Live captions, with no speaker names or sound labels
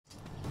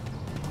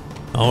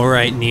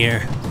Alright,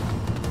 Nier.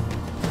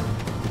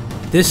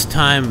 This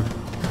time,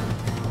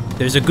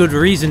 there's a good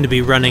reason to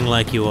be running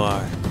like you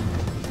are.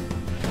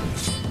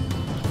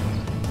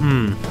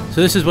 So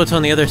this is what's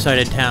on the other side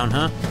of town,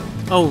 huh?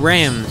 Oh,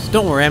 rams.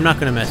 Don't worry, I'm not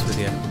gonna mess with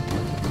you.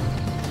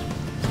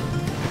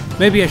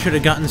 Maybe I should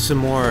have gotten some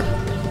more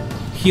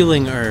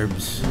healing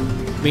herbs.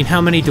 I mean,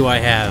 how many do I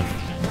have?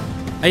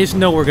 I just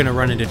know we're gonna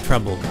run into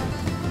trouble.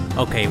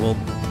 Okay, well,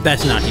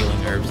 that's not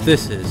healing herbs.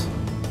 This is.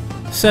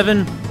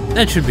 7?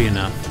 That should be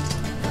enough.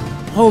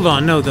 Hold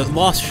on, no, the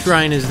lost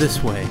shrine is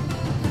this way.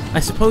 I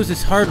suppose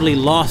it's hardly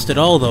lost at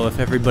all, though, if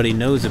everybody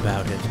knows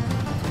about it.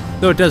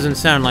 Though it doesn't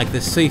sound like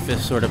the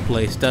safest sort of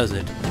place, does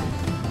it?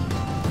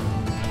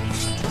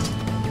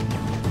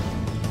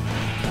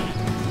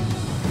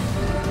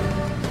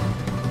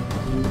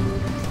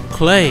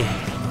 Clay.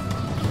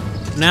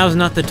 Now's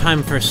not the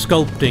time for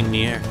sculpting,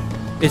 Nier.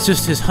 It's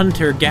just his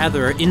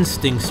hunter-gatherer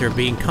instincts are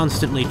being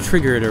constantly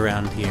triggered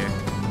around here.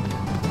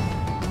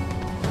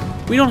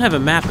 We don't have a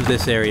map of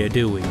this area,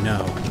 do we?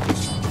 No.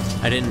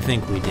 I didn't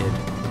think we did.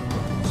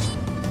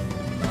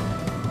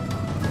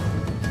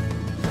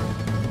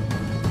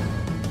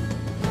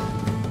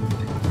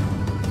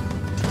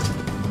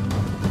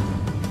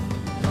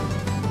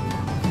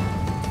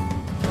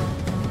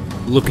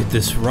 Look at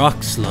this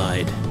rock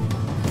slide.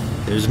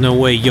 There's no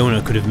way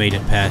Yonah could have made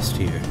it past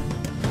here.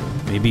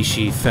 Maybe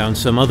she found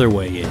some other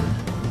way in.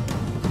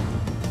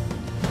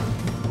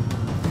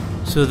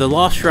 So the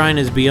lost shrine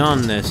is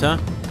beyond this, huh?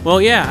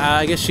 Well, yeah,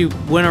 I guess she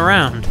went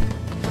around.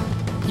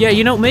 Yeah,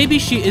 you know, maybe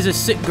she is a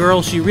sick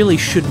girl. She really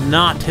should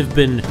not have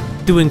been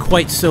doing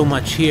quite so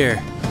much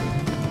here.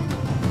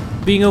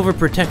 Being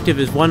overprotective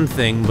is one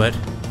thing, but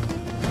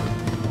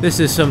this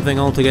is something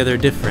altogether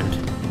different.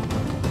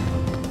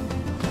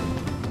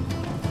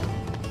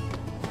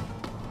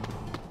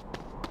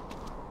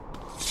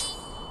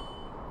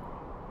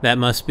 That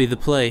must be the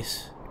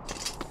place.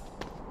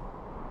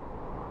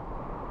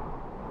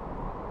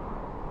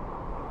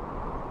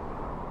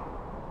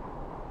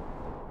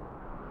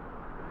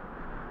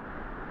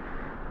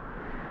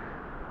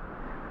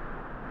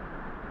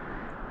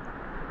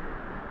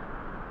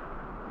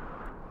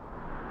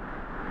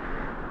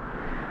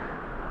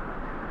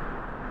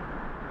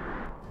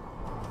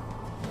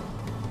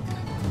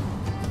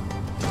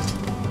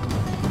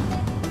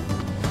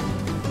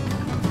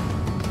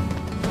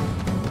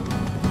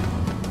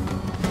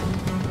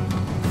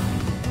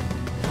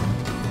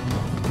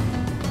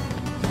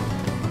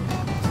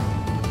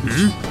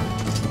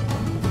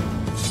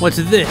 What's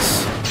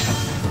this?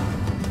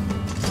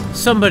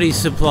 Somebody's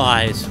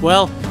supplies.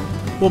 Well,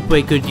 we'll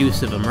make good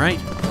use of them, right?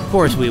 Of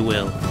course we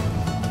will.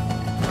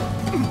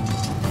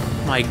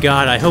 My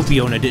god, I hope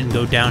Yonah didn't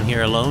go down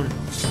here alone.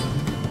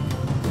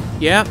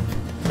 Yep,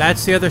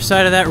 that's the other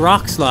side of that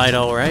rock slide,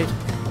 alright.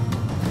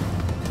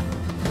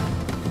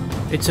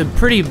 It's a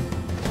pretty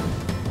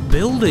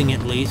building,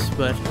 at least,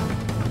 but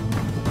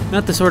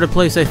not the sort of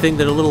place I think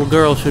that a little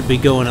girl should be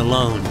going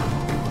alone.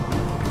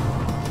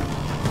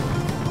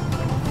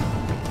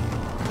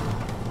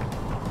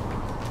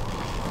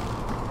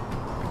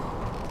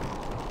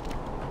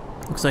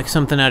 Looks like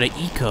something out of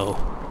Eco.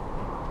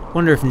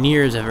 Wonder if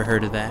Nier's ever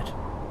heard of that.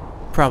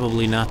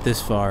 Probably not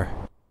this far,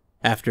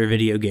 after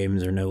video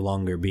games are no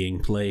longer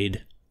being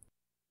played.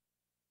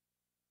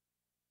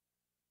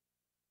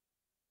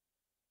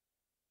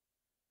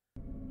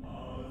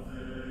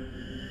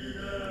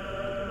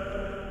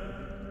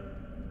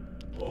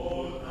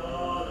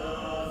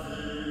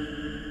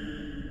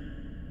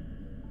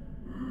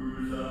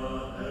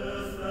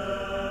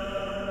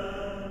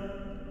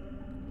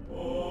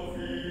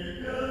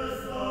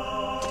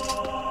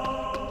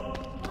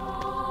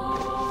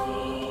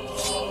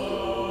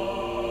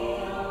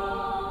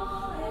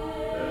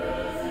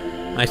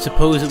 I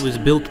suppose it was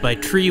built by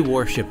tree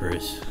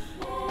worshippers.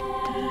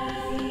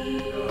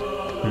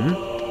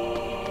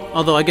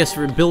 Although I guess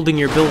building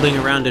your building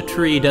around a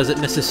tree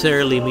doesn't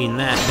necessarily mean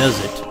that, does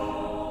it?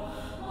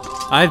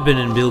 I've been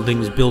in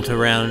buildings built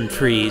around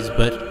trees,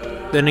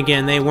 but then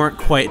again, they weren't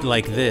quite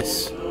like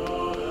this.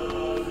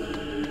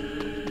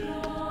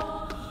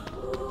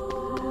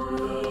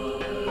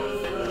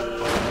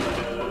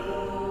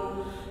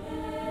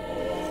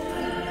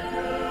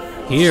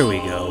 Here we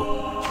go.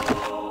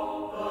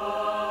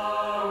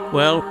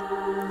 Well,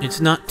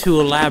 it's not too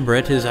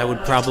elaborate as I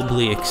would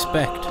probably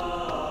expect.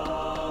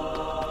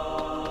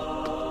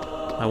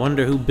 I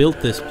wonder who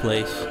built this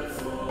place.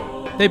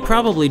 They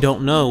probably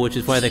don't know, which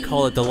is why they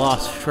call it the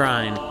Lost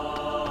Shrine.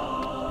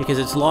 Because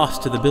it's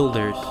lost to the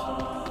builders.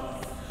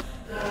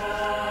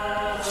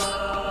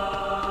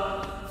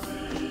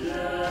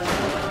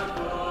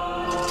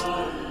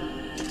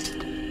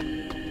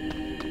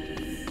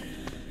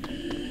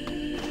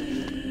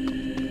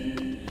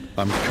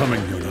 I'm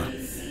coming, Yonah.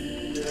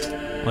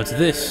 What's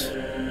this?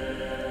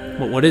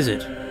 What is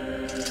it?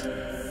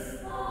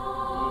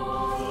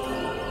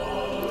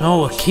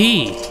 Oh, a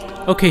key!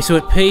 Okay, so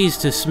it pays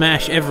to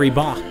smash every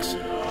box.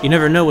 You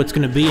never know what's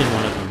gonna be in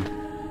one of them.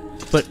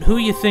 But who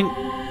you think...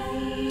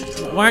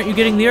 Why aren't you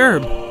getting the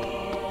herb?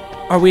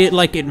 Are we at,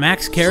 like, at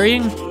max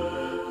carrying?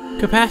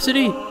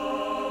 capacity?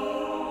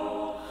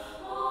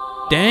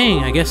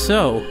 Dang, I guess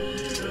so.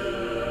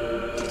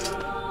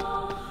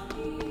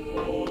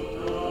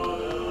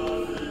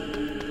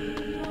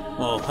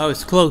 Whoa, that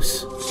was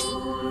close.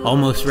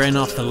 Almost ran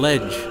off the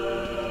ledge.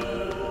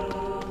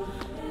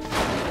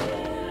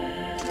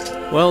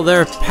 Well,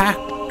 they're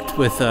packed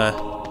with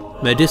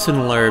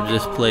medicinal herbs,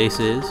 this place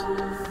is.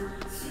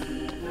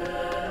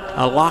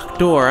 A locked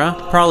door,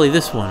 huh? Probably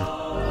this one.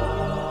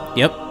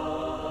 Yep.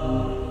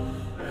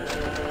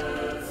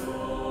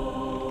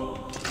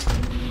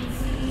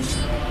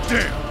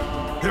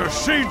 Damn! There are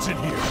shades in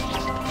here!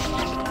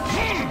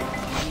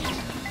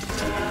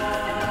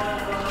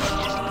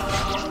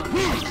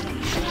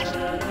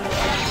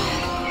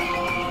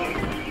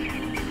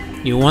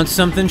 You want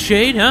something,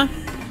 Shade, huh?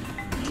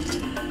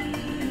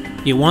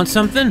 You want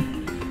something?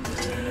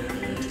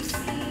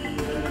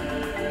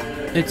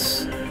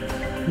 It's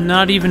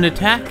not even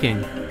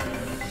attacking.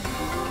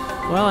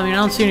 Well, I mean, I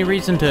don't see any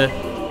reason to...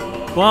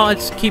 Well,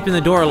 it's keeping the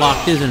door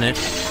locked, isn't it?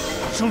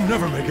 She'll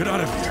never make it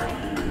out of here.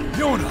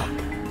 Yonah!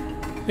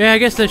 Yeah, I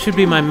guess that should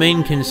be my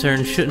main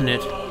concern, shouldn't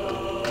it?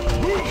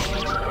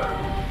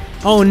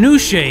 Oh, new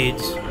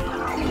shades!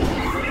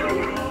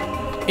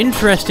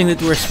 Interesting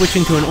that we're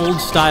switching to an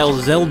old-style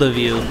Zelda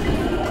view.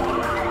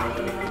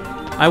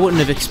 I wouldn't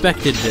have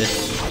expected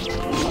this.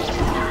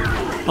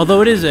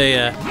 Although it is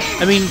a,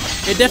 I mean,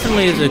 it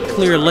definitely is a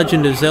clear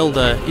Legend of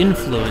Zelda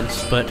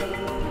influence, but...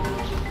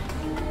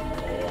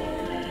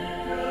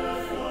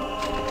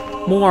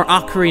 more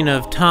Ocarina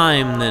of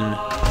Time than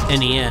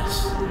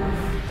NES.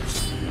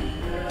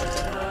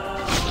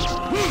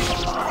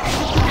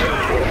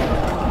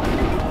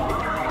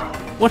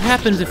 What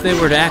happens if they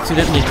were to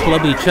accidentally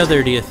club each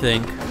other, do you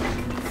think?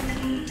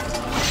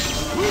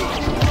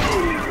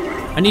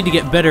 I need to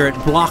get better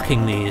at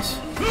blocking these.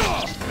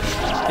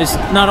 It's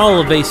not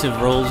all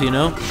evasive rolls, you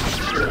know?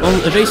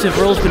 Well, evasive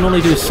rolls can only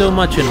do so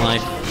much in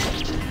life.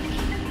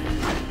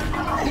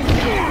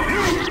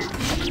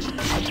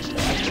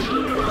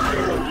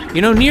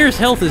 You know, Nier's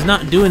health is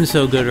not doing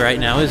so good right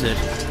now, is it?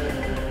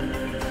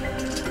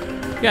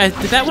 Yeah,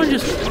 did that one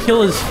just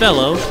kill his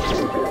fellow?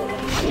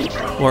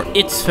 Or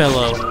its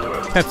fellow?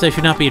 Perhaps I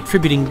should not be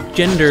attributing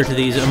gender to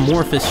these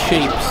amorphous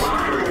shapes.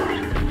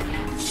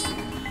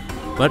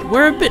 But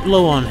we're a bit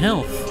low on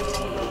health.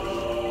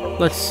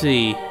 Let's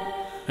see.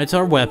 It's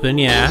our weapon,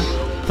 yeah.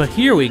 But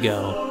here we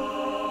go.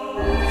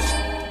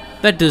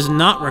 That does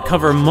not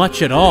recover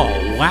much at all.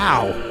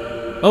 Wow.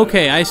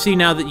 Okay, I see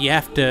now that you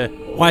have to...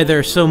 why there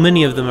are so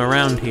many of them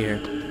around here.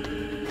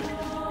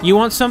 You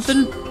want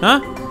something? Huh?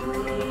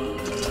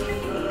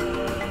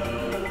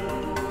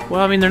 Well,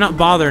 I mean, they're not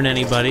bothering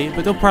anybody,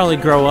 but they'll probably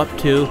grow up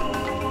too.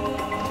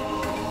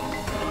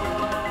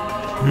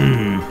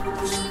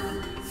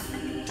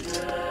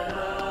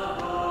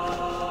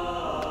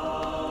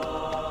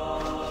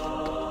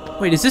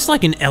 Wait, is this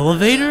like an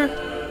elevator?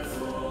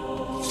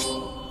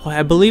 Why,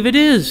 I believe it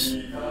is.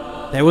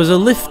 There was a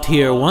lift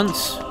here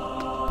once,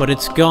 but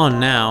it's gone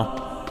now.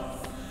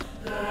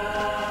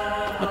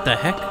 What the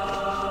heck?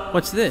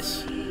 What's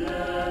this?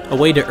 A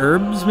way to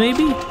herbs,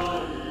 maybe?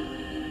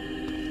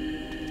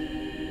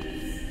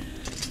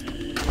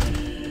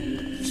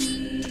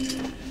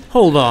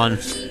 Hold on.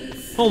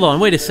 Hold on,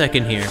 wait a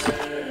second here.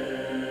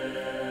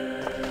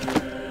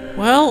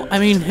 Well, I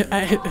mean,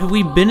 have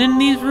we been in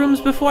these rooms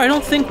before? I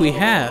don't think we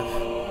have.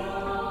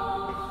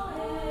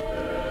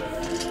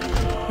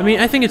 I mean,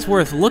 I think it's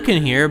worth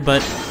looking here,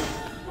 but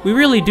we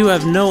really do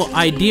have no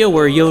idea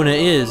where Yonah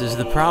is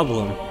the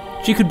problem.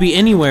 She could be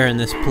anywhere in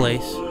this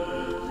place.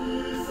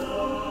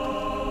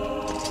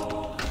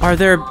 Are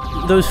there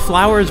those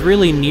flowers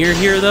really near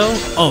here, though?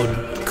 Oh,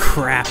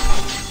 crap.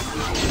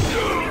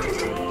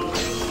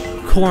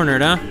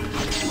 Cornered, huh?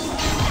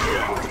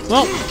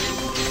 Well,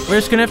 we're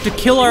just gonna have to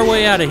kill our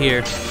way out of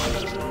here.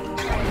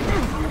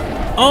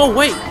 Oh,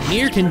 wait!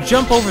 Nier can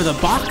jump over the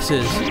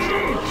boxes!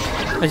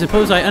 I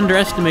suppose I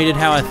underestimated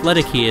how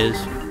athletic he is.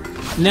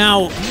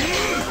 Now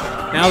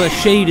the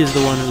Shade is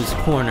the one who's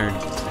cornered.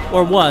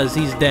 Or was,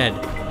 he's dead.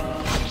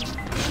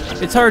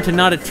 It's hard to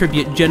not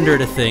attribute gender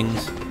to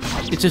things.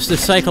 It's just a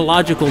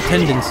psychological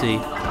tendency.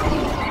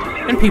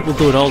 And people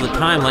do it all the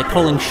time, like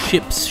calling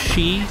ships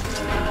she.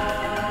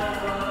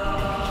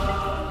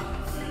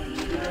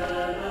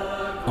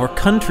 Or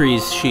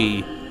countries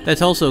she.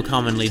 That's also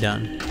commonly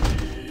done.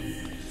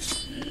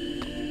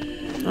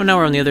 Oh, now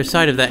we're on the other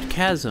side of that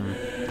chasm.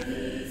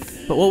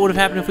 But what would have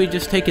happened if we'd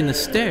just taken the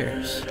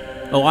stairs?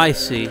 Oh, I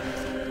see.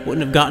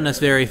 Wouldn't have gotten us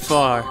very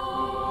far.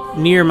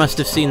 Nier must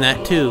have seen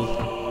that too.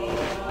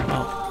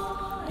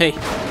 Oh. Hey.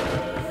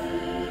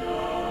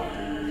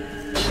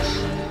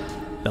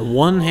 The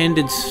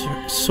one-handed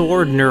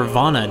sword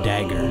Nirvana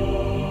dagger.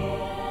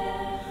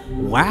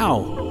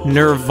 Wow.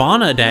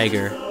 Nirvana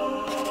dagger.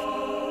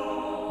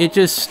 It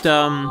just,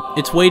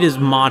 its weight is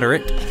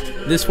moderate.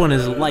 This one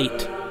is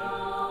light.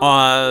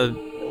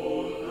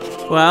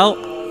 Well,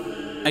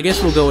 I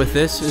guess we'll go with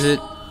this. Is it...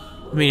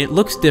 I mean, it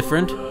looks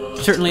different. It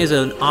certainly has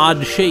an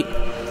odd shape.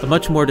 A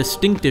much more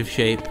distinctive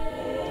shape.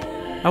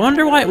 I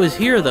wonder why it was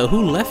here, though.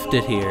 Who left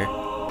it here?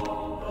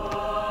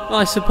 Well,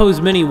 I suppose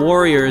many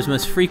warriors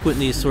must frequent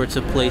these sorts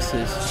of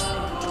places.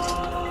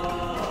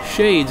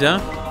 Shades, huh?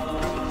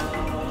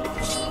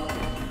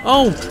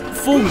 Oh,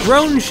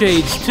 full-grown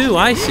shades, too,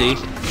 I see.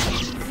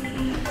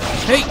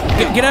 Hey,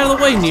 get out of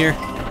the way, Nier.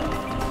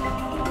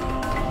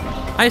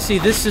 I see,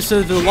 this is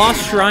so the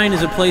Lost Shrine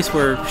is a place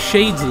where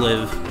shades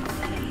live.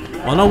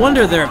 Well, no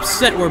wonder they're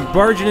upset we're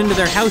barging into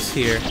their house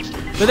here.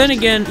 But then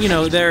again, you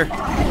know, they're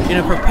in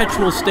a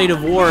perpetual state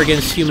of war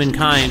against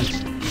humankind.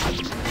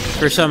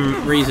 For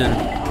some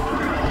reason.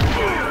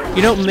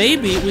 You know,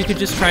 maybe we could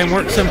just try and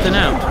work something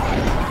out.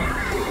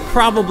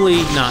 Probably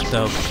not,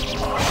 though.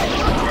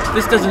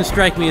 This doesn't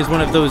strike me as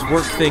one of those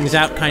work things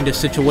out kind of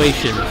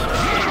situations.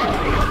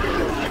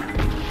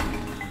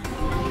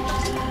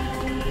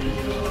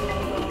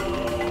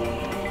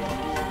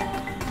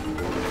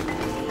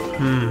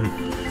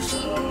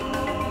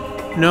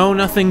 No,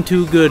 nothing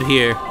too good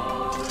here.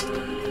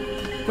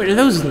 Wait, are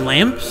those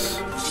lamps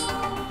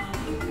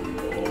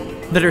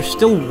that are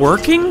still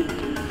working?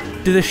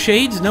 Do the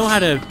shades know how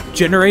to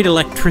generate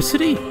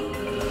electricity?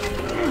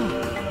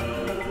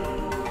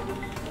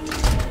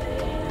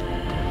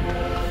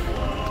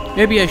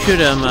 Maybe I should,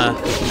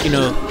 you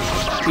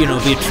know,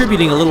 be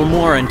attributing a little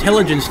more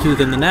intelligence to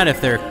them than that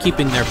if they're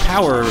keeping their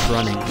power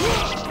running.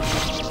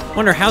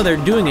 Wonder how they're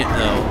doing it,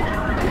 though.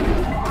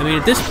 I mean,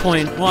 at this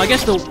point, well, I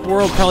guess the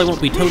world probably won't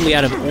be totally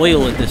out of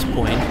oil at this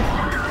point.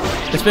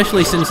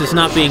 Especially since it's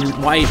not being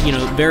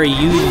very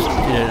used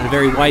in a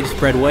very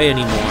widespread way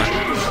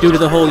anymore. Due to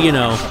the whole, you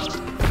know,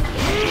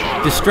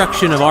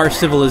 destruction of our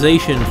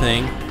civilization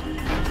thing.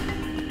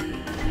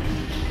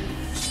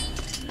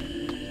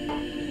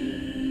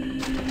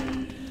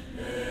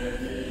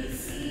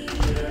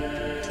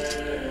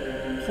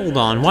 Hold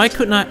on, why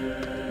couldn't I...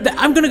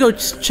 I'm gonna go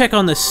check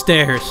on the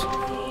stairs.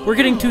 We're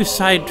getting too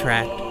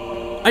sidetracked.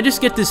 I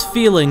just get this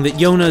feeling that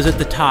Yonah's at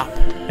the top,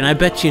 and I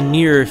bet you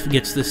Nier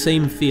gets the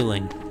same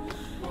feeling.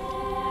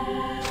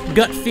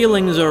 Gut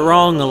feelings are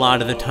wrong a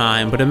lot of the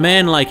time, but a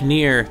man like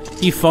Nier,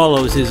 he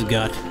follows his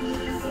gut.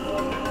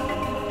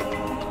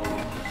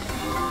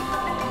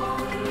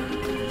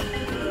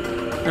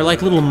 They're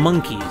like little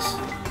monkeys.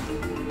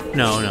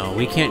 No,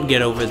 we can't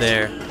get over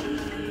there.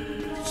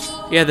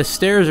 Yeah, the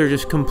stairs are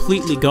just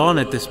completely gone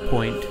at this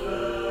point.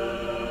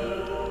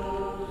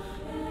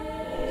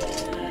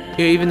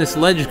 Yeah, even this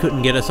ledge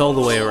couldn't get us all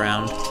the way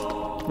around.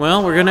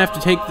 Well, we're gonna have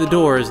to take the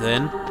doors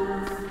then.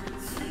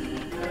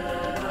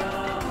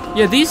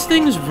 Yeah, these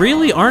things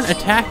really aren't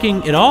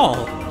attacking at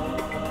all.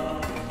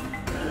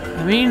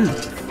 I mean...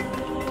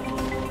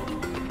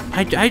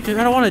 I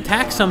don't want to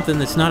attack something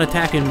that's not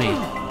attacking me.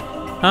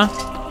 Huh?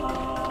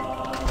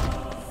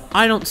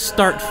 I don't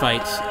start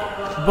fights,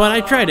 but I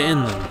try to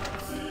end them.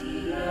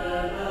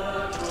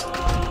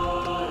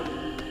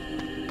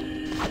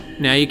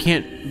 Now you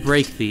can't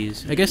break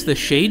these. I guess the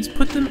shades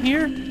put them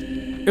here?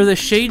 Are the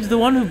shades the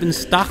one who've been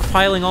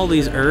stockpiling all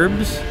these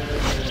herbs?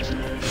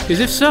 Because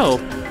if so,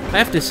 I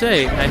have to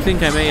say, I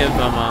think I may have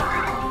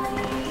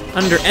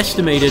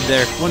underestimated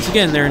once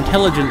again, their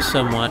intelligence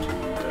somewhat.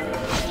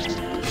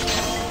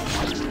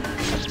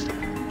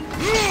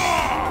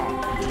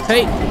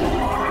 Hey!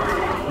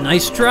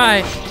 Nice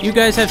try. You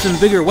guys have some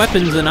bigger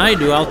weapons than I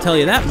do, I'll tell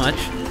you that much.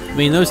 I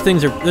mean, those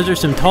are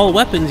some tall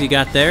weapons you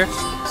got there.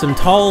 Some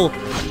tall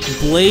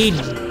blade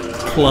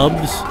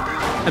clubs.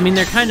 I mean,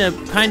 they're kind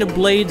of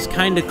blades,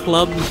 kind of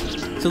clubs.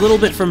 It's a little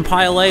bit from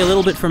pile A, a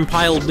little bit from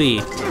pile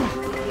B.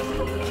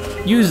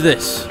 Use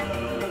this.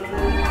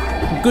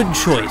 Good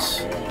choice.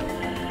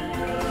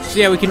 So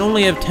yeah, we can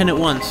only have 10 at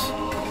once.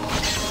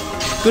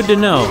 Good to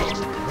know.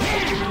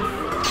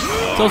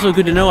 It's also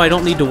good to know I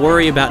don't need to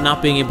worry about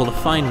not being able to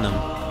find them.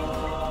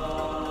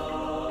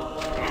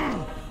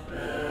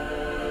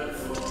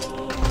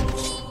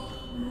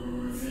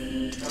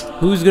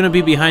 Who's gonna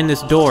be behind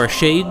this door?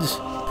 Shades?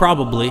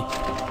 Probably.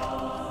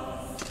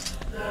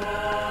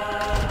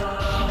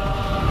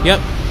 Yep.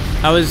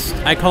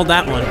 I called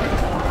that one.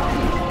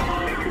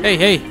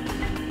 Hey.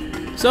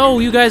 So,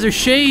 you guys are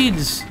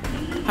shades!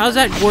 How's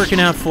that working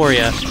out for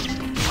you?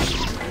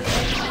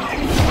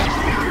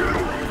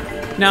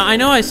 Now, I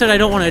know I said I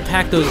don't want to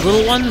attack those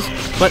little ones,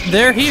 but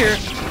they're here.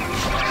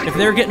 If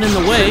they're getting in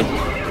the way,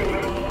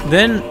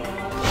 then,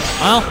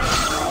 well,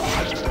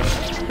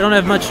 I don't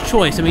have much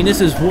choice. I mean, this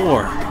is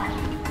war.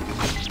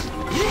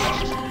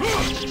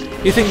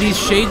 You think these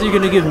shades are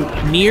going to give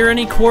Nier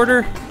any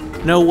quarter?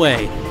 No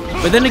way.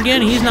 But then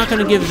again, he's not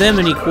going to give them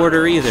any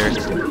quarter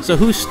either. So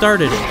who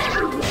started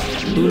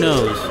it? Who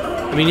knows?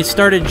 I mean, it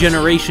started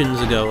generations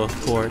ago, of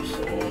course.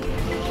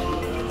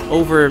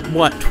 Over,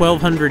 what,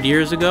 1,200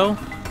 years ago?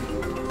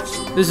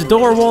 This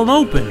door won't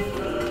open.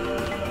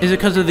 Is it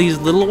because of these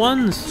little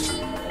ones?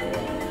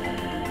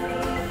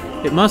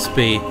 It must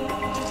be.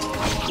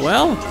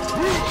 Well,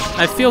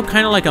 I feel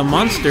kind of like a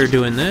monster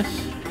doing this.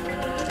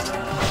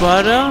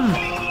 But,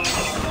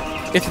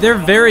 if their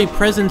very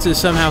presence is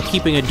somehow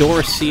keeping a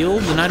door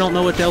sealed, then I don't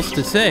know what else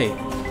to say.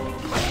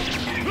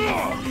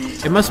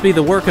 It must be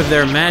the work of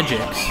their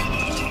magics.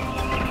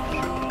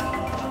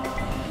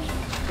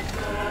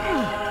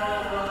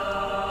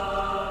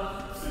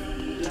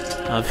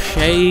 of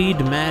shade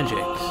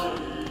magics.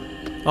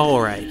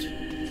 Alright.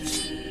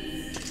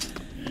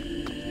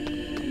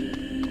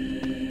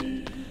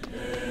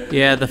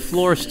 Yeah, the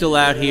floor's still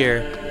out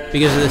here,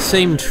 because of the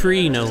same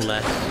tree, no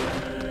less.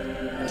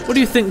 What do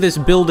you think this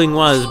building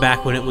was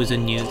back when it was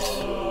in use?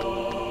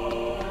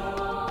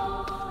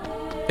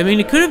 I mean,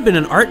 it could have been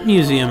an art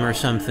museum or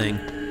something.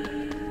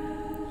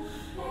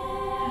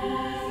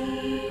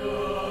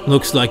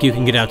 Looks like you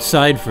can get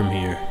outside from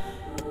here.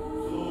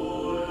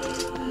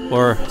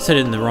 Or, said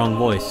it in the wrong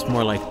voice,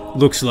 more like,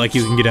 looks like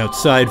you can get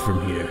outside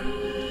from here.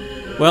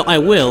 Well, I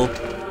will,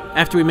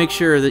 after we make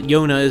sure that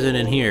Yonah isn't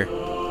in here.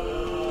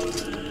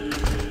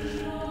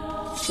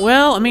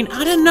 Well, I mean,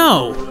 I don't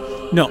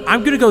know. No,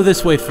 I'm gonna go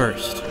this way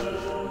first.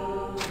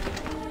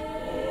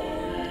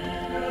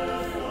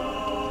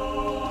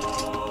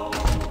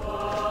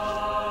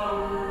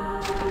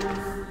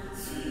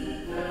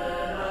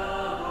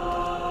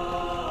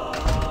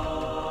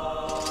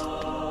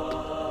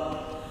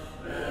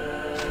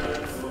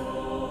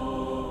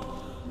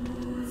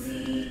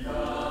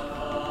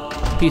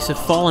 Piece of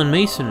fallen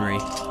masonry.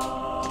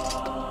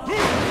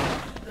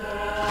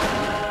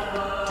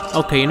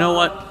 Okay, you know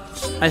what?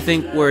 I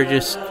think we're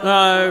just,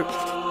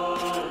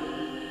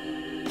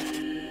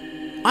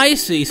 I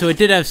see, so it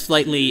did have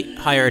slightly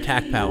higher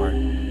attack power.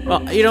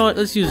 Well, you know what,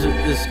 let's use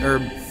this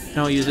herb.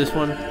 No, use this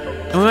one.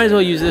 And we might as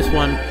well use this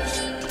one,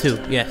 too,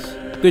 yes.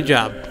 Good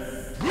job.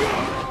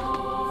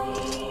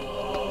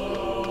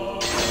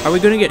 Are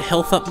we gonna get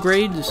health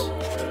upgrades?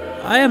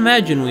 I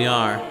imagine we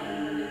are.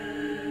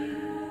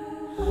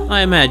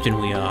 I imagine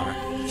we are.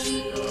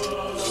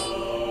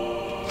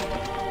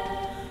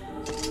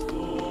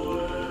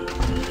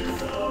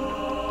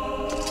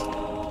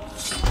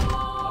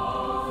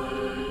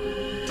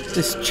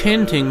 This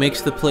chanting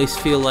makes the place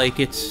feel like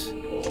it's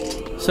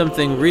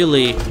something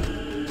really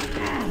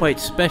quite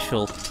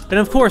special. And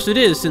of course it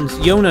is, since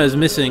Yonah is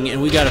missing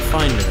and we gotta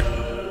find her.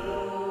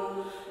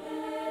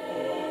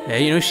 Yeah,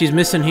 you know she's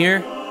missing here?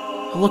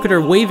 Look at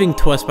her waving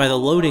to us by the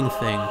loading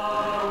thing.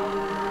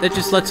 That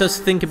just lets us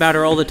think about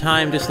her all the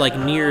time, just like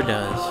Nier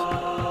does.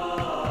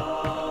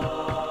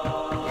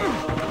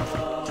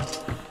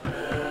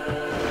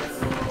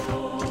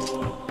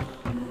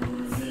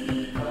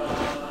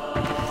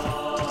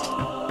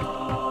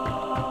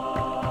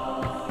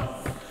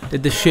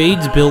 Did the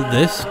Shades build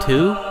this,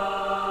 too?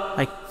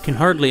 I can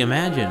hardly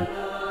imagine.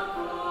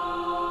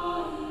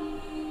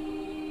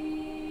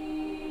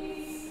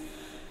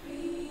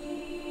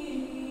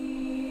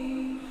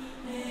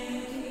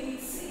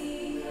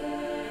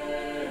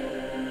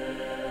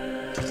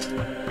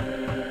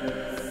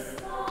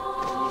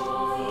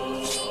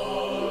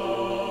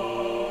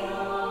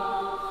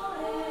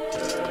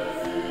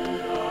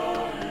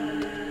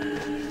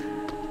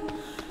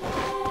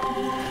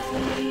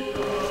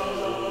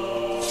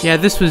 Yeah,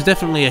 this was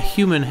definitely a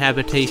human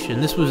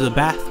habitation. This was a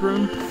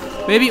bathroom.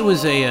 Maybe it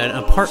was an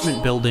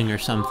apartment building or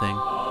something.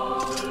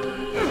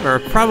 Or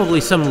probably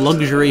some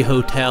luxury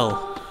hotel.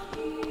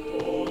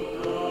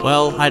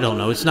 Well, I don't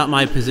know. It's not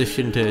my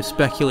position to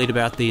speculate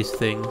about these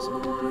things.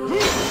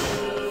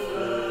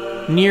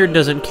 Nier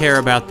doesn't care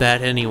about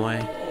that anyway.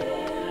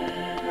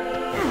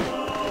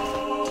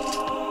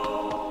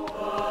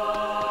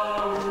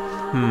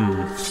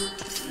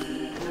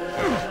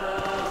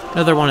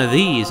 Another one of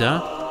these,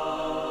 huh?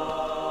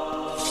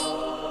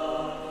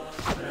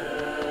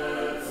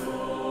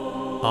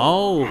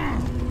 Oh,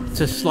 it's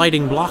a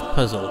sliding block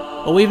puzzle.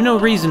 Well, we have no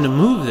reason to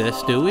move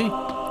this, do we?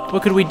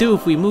 What could we do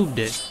if we moved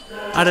it?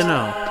 I don't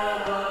know.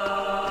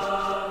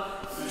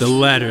 The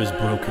ladder's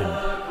broken.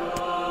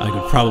 I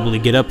could probably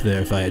get up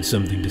there if I had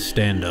something to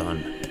stand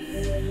on.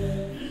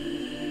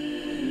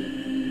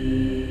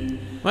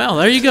 Well,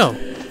 there you go.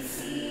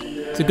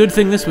 It's a good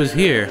thing this was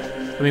here.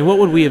 I mean, what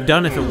would we have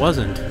done if it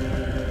wasn't?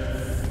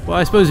 Well,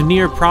 I suppose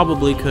Nier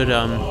probably could,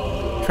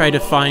 try to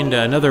find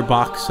another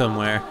box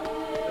somewhere.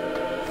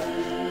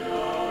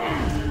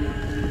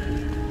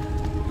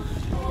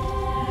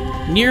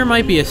 Nier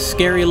might be a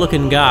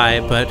scary-looking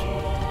guy, but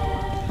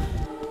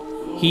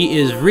he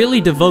is really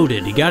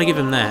devoted. You gotta give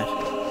him that.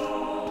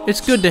 It's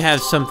good to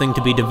have something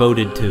to be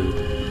devoted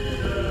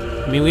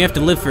to. I mean, we have to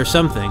live for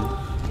something.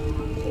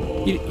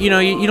 You know,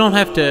 you don't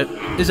have to...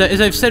 As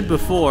I've said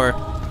before,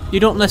 you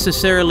don't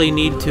necessarily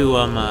need to,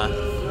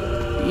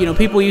 you know,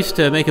 people used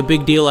to make a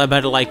big deal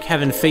about, like,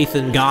 having faith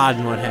in God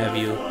and what have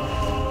you.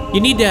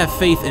 You need to have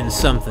faith in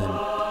something.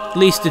 At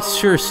least it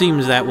sure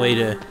seems that way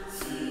to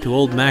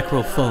old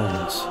macro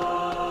phones.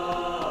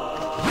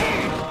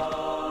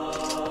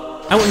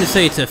 I wouldn't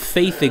say it's a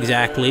faith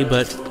exactly,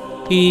 but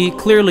he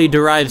clearly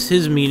derives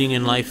his meaning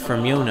in life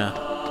from Yonah.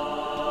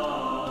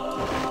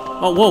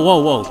 Oh, whoa,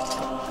 whoa,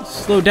 whoa.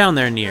 Slow down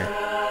there, Nier.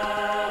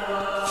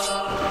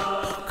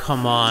 Oh,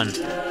 come on.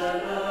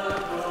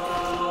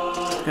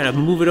 Gotta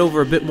move it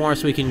over a bit more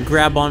so we can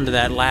grab onto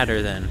that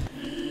ladder then.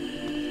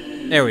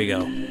 There we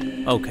go.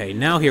 Okay,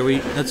 now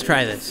let's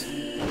try this.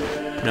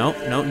 No,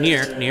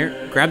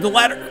 Nier, grab the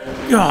ladder.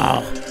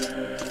 Oh,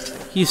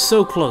 he's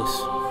so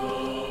close.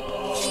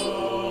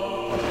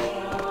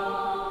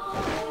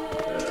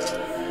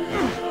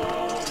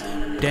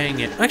 Dang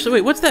it. Actually,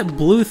 wait, what's that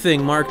blue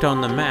thing marked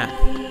on the map?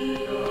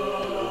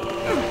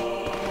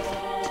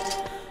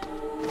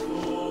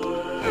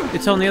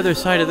 It's on the other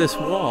side of this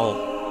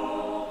wall.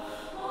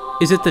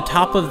 Is it the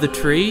top of the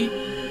tree?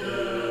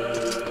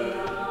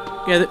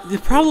 Yeah, the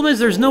problem is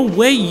there's no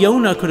way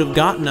Yonah could have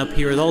gotten up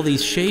here with all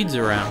these shades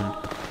around.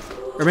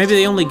 Or maybe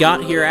they only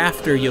got here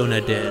after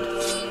Yonah did.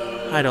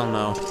 I don't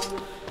know.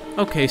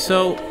 Okay,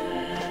 so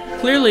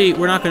clearly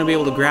we're not going to be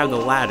able to grab the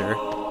ladder.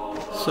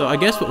 So I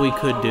guess what we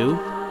could do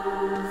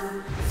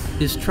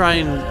is try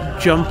and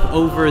jump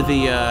over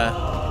the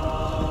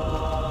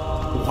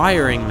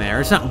wiring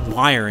there. It's not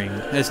wiring.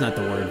 That's not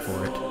the word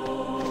for it.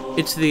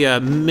 It's the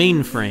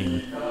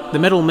mainframe. The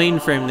metal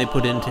mainframe they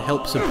put in to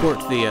help support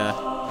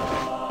the...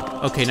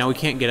 Okay, now we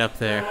can't get up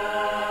there.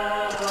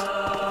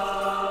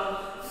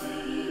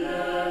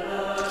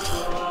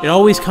 It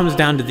always comes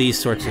down to these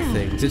sorts of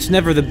things. It's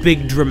never the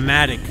big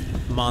dramatic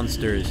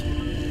monsters.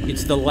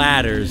 It's the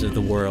ladders of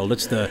the world.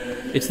 It's the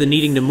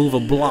needing to move a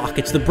block.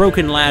 It's the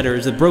broken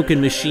ladders, the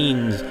broken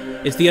machines.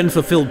 It's the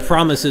unfulfilled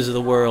promises of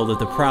the world that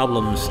the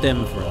problems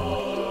stem from.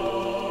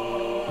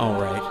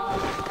 Alright.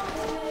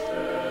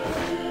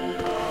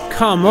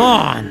 Come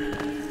on!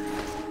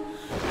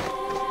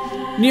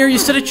 Nier, you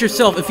said it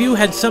yourself. If you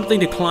had something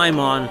to climb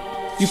on,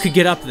 you could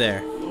get up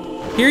there.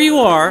 Here you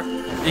are,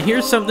 and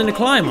here's something to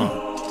climb on.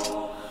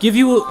 Give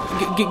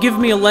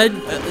me a ledge,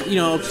 you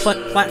know, a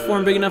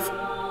platform big enough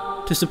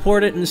to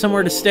support it and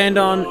somewhere to stand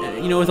on,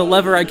 you know, with a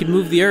lever I could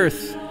move the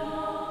earth.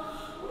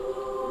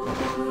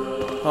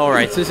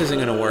 Alright, so this isn't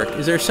gonna work.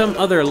 Is there some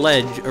other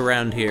ledge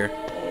around here?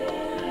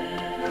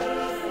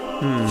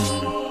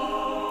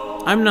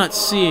 I'm not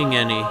seeing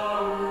any.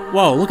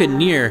 Whoa, look at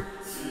Nier.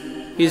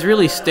 He's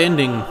really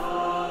standing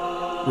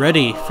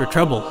ready for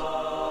trouble.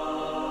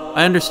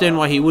 I understand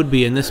why he would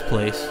be in this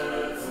place.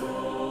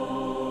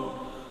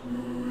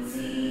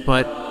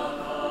 But,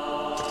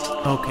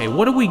 okay,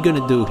 what are we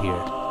gonna do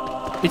here?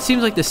 It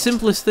seems like the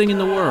simplest thing in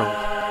the world.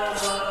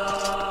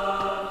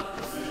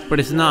 But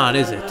it's not,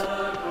 is it?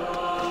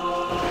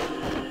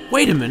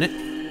 Wait a minute.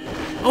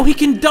 Oh, he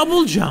can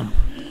double jump!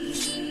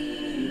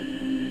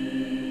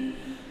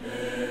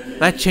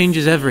 That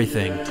changes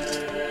everything.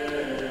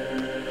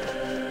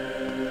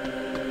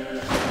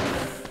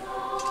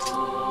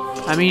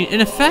 I mean,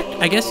 in effect,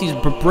 I guess he's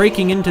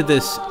breaking into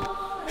this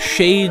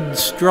Shade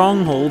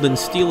stronghold and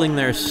stealing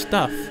their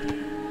stuff.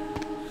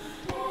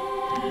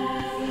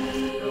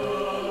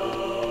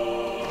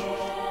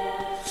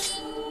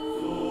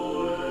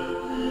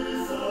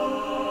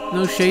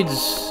 No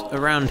shades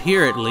around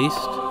here, at least.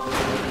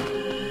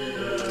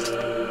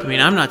 I mean,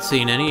 I'm not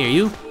seeing any, are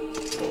you?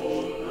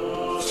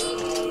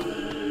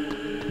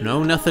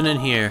 No, nothing in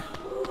here.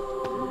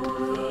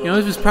 You know,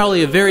 this was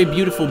probably a very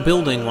beautiful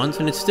building once,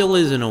 and it still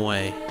is in a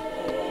way.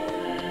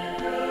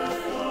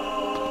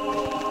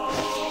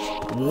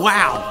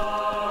 Wow!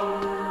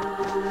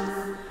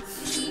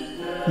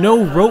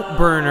 No rope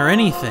burn or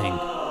anything.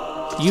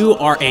 You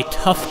are a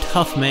tough,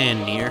 tough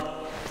man, Nier.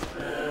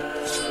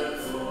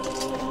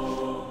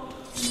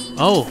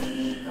 Oh.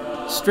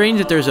 Strange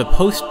that there's a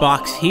post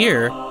box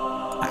here.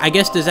 I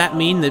guess, does that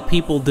mean that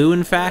people do,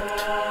 in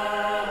fact,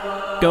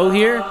 go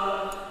here?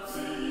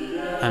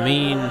 I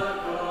mean,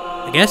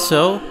 I guess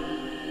so.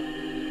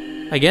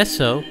 I guess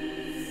so.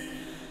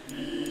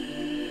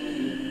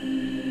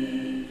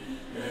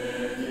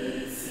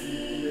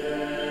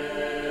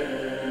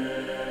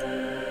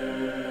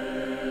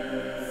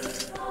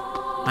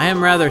 I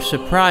am rather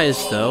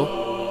surprised,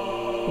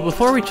 though. But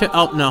before we check...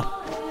 Oh, no.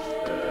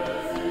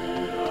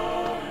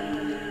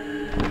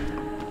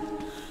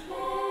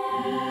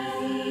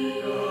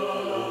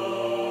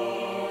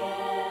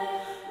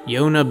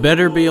 Yonah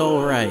better be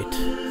alright.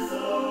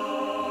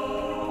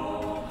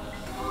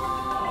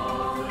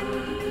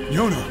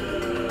 Yonah!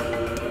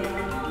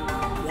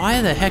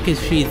 Why the heck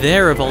is she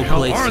there, of all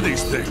places? How are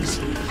these things?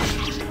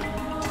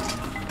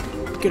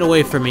 Get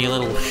away from me, you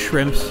little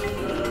shrimps.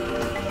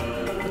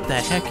 What the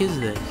heck is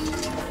this?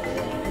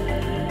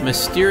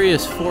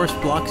 Mysterious force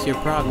blocks your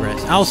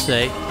progress. I'll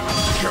say.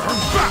 You're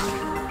back!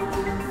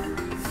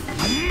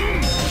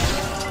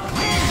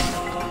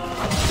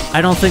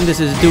 I don't think this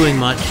is doing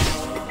much.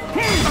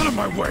 Out of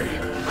my way!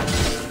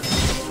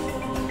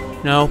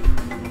 Nope.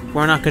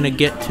 We're not gonna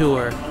get to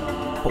her.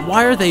 But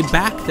why are they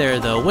back there,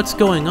 though? What's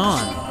going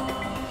on?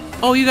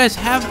 Oh, you guys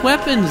have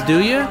weapons,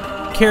 do you?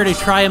 Care to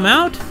try them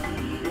out?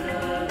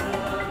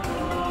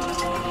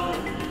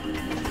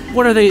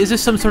 What are they? Is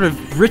this some sort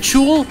of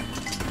ritual?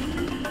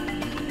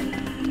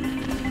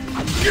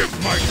 Give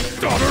my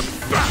daughter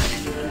back!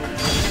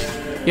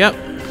 Yep.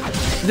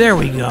 There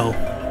we go.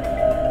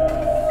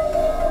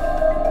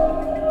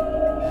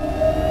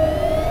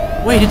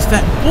 Wait, it's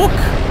that book!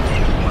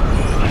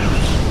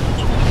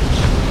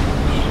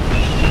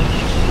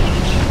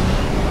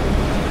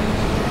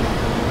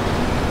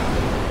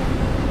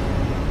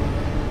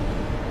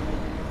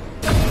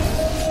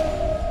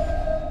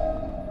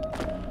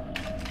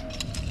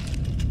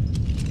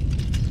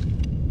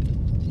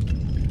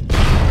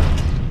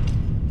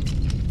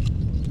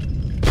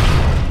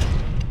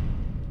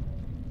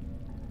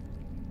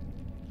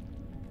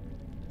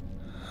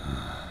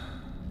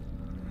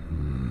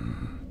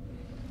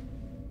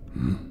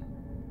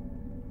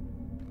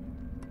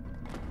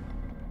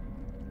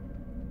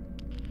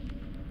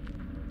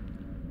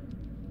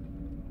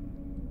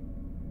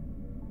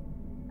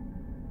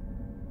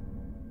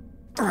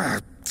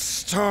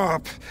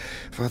 Stop!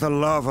 For the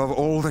love of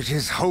all that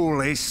is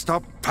holy,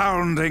 stop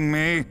pounding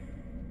me!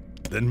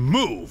 Then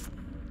move!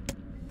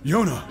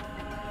 Yonah!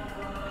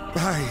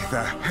 By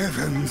the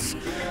heavens!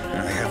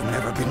 I have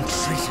never been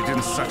treated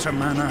in such a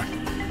manner.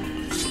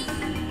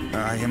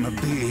 I am a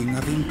being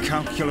of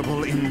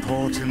incalculable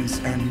importance,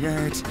 and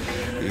yet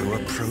you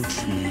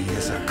approach me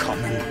as a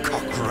common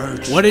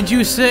cockroach. What did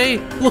you say?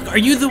 Look, are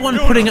you the one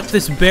Yonah, putting up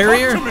this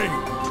barrier? Talk to me!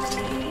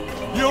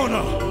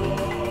 Yonah!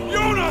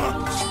 Yonah!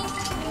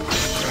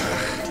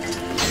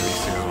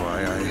 This is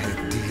why I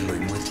hate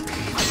dealing with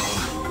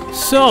people.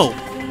 So,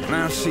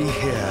 Now see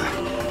here,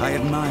 I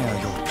admire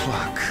your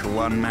pluck.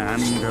 One man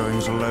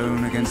going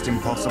alone against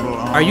impossible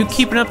odds. are you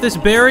keeping up this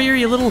barrier,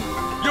 you little...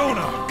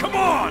 Yonah, come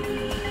on!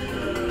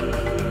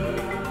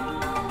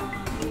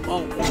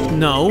 Oh,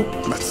 no.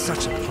 But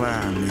such a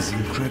plan is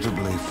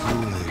incredibly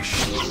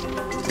foolish.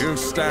 You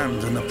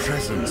stand in the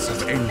presence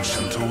of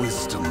ancient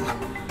wisdom.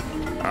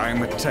 I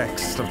am a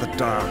text of the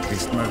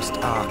darkest, most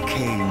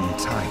arcane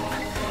type,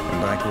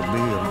 and I could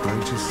be of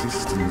great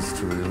assistance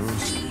to you.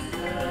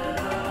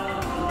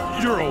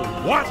 You're a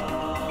what?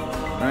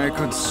 I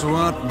could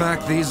swat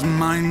back these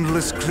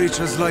mindless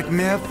creatures like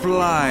mere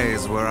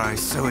flies were I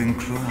so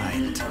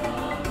inclined.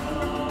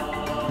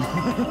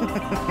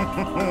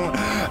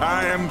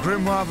 I am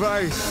Grimoire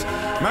Weiss.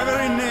 My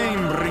very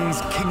name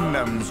brings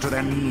kingdoms to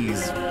their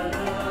knees.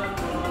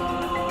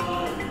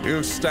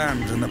 You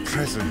stand in the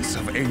presence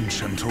of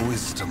ancient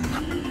wisdom.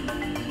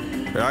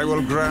 I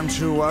will grant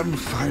you one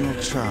final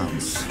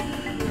chance.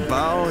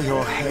 Bow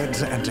your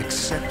head and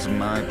accept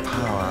my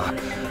power,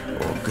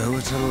 or go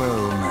it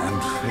alone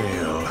and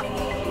fail.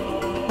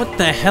 What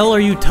the hell are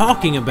you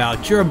talking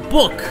about? You're a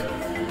book!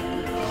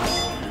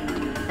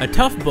 A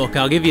tough book,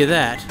 I'll give you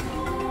that.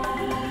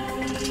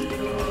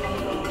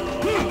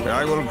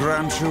 I will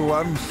grant you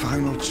one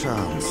final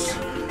chance.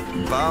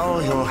 Bow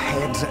your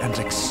head and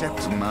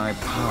accept my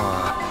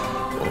power,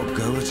 or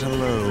go it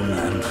alone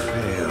and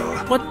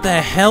fail. What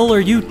the hell are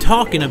you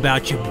talking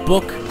about, you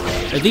book?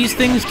 Are these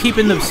things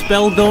keeping the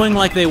spell going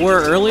like they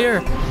were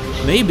earlier?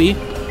 Maybe.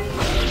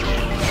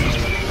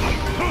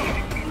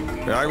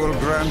 I will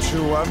grant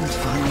you one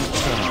final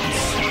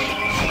chance.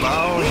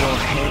 Bow your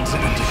head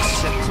and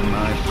accept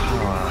my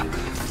power,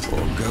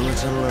 or go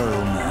it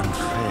alone and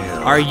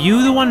fail. Are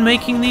you the one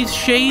making these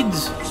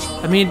shades?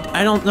 I mean,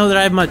 I don't know that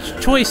I have much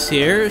choice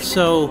here,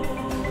 so...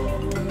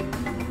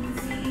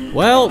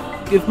 Well,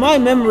 if my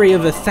memory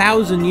of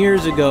 1,000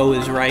 years ago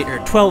is right, or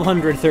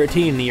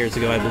 1,213 years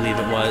ago I believe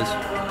it was,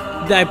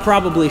 I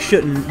probably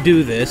shouldn't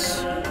do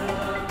this.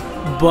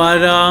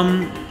 But,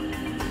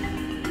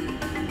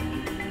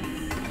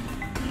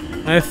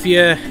 if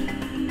you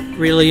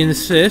really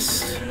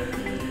insist.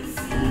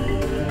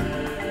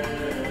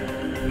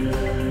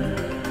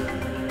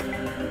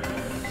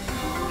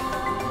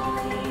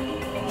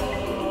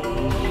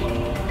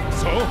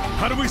 So,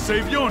 how do we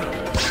save Yonah?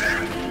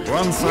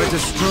 Once I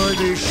destroy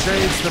these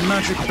shades, the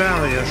magic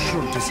barrier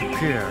should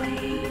disappear.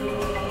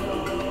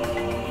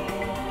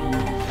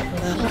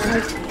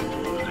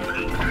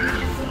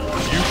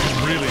 You can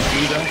really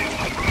do that?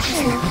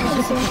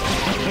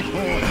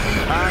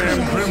 I am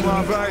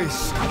Grimoire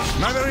Weiss.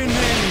 My very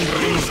name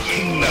brings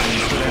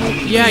kingdoms to their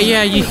knees.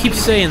 Yeah, you keep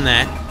saying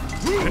that.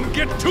 Then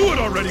get to it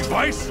already,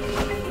 Weiss!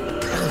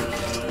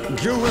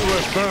 You will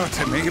refer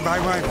to me by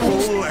my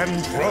full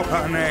and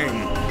proper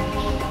name.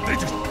 They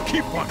just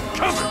keep on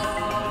coming!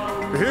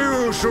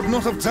 You should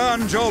not have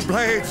turned your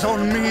blades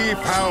on me,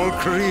 foul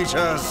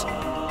creatures.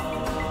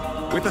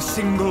 With a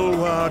single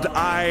word,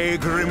 I,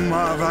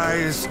 Grimoire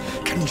Weiss,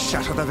 can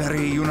shatter the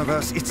very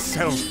universe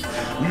itself.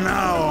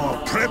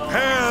 Now,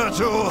 prepare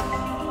to...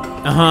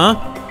 Uh-huh.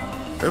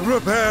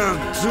 Prepare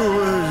to...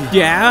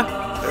 Yeah?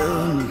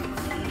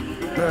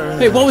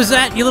 Hey, what was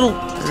that, you little...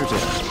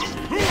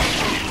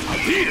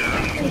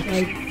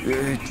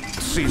 It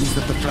seems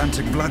that the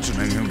frantic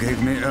bludgeoning you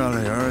gave me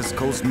earlier has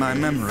caused my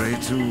memory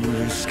to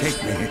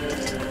escape me.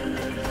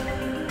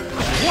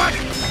 What?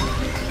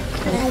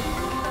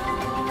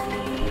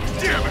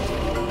 Damn it!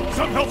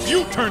 Some help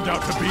you turned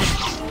out to be!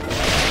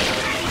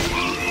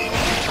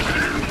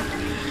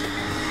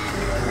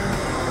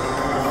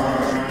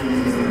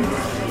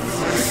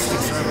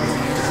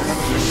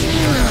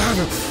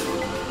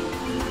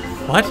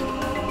 What?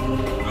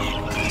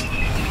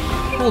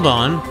 Hold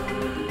on.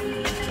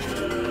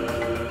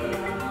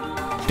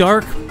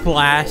 Dark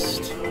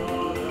Blast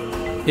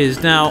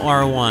is now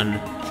R1.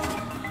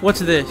 What's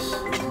this?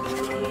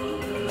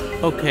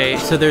 Okay,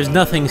 so there's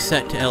nothing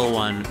set to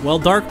L1. Well,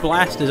 Dark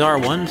Blast is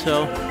R1,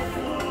 so...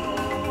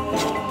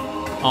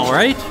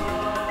 Alright.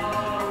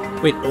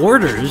 Wait,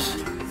 orders?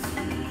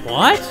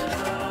 What?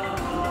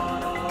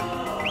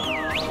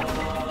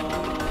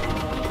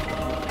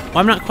 Well,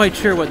 I'm not quite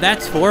sure what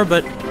that's for,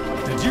 but...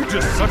 Did you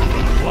just suck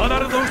the blood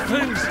out of those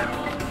things?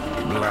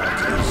 Blood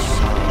is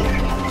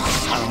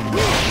sound of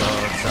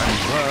words and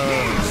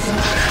words.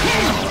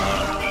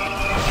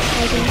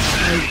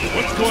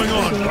 What's going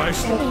on,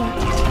 Weiss?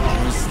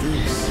 What's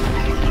this?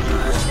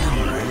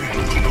 Memory.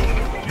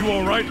 You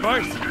alright,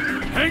 Weiss?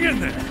 Hang in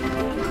there!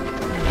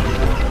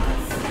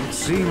 It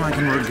seems I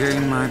can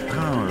regain my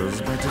powers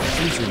by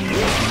defeating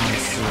these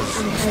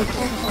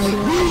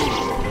monsters.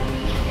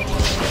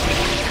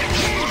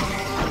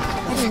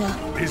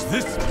 Is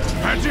this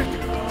magic?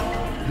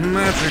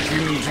 Magic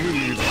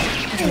indeed.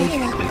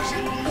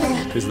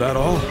 Is that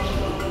all?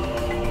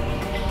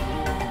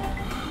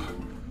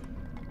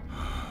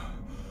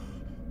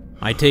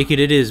 I take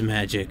it is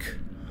magic.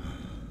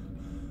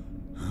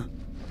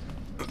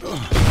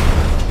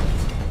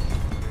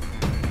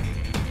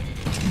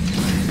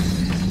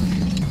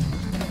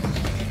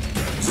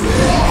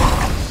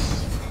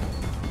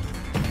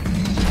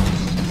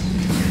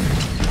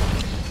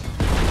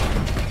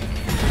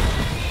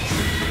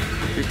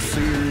 It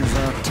seems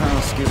our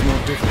task is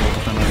more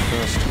difficult than I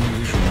first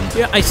envisioned.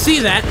 Yeah, I see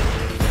that.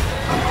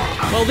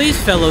 Well,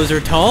 these fellows are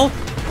tall.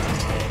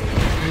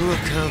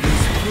 Look how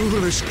these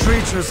foolish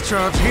creatures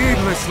charge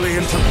heedlessly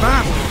into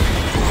battle.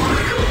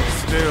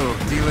 Still,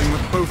 dealing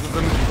with both of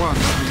them at once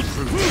will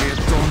prove to be a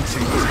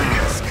daunting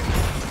task.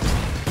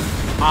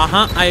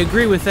 Uh-huh, I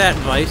agree with that,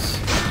 Vice.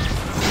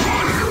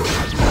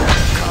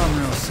 Calm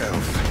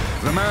yourself.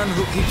 The man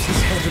who keeps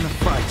his head in a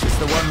fight is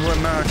the one who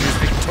emerges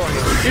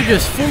victorious. You're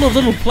just full of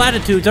little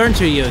platitudes,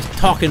 aren't you, you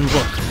talking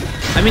book?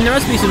 I mean, there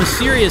must be some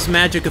serious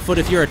magic afoot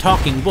if you're a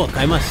talking book,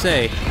 I must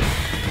say.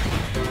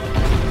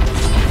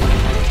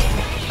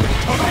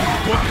 Talking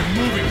book and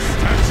moving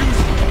statues?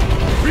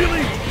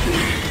 Really?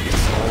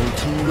 It's all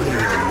too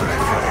real, my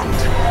friend.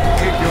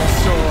 Keep your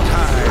sword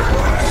high.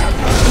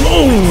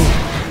 Whoa!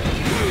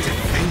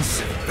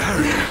 Defensive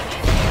barrier.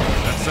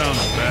 That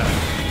sounds bad.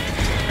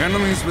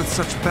 Enemies with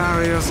such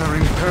barriers are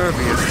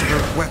impervious to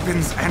both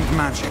weapons and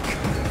magic.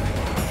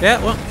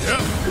 Yeah, well, Yep,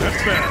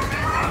 that's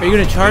bad. are you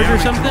gonna charge or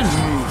something?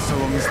 Move so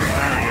long as the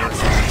barrier is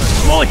in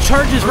place. Oh, it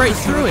charges right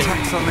through it.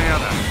 Attacks on the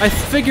other. I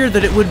figured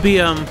that it would be,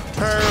 Oh,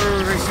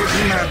 this is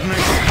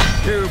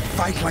madness. You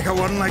fight like a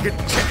one-legged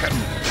chicken.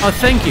 oh,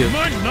 thank you.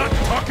 Mind not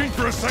talking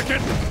for a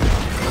second?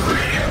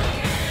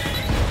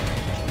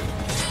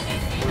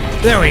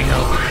 There we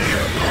go.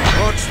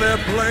 Watch their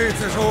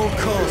blades at all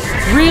costs.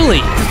 Really?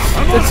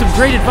 That's some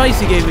great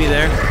advice you gave me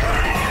there.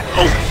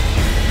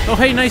 Oh! Oh,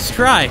 hey, nice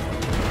try.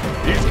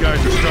 These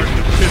guys are starting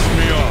to piss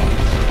me off.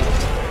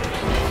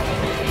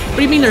 What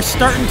do you mean they're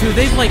starting to?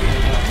 They've, like,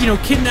 you know,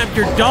 kidnapped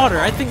your daughter.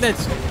 I think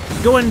that's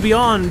going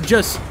beyond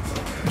just,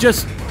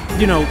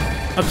 you know,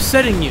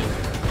 upsetting you.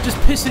 Just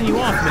pissing you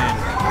off, man.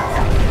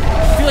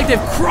 I feel like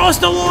they've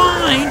crossed a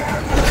line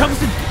when it comes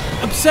to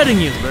upsetting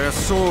you. Their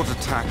sword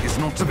attack is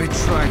not to be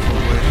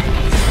trifled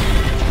with.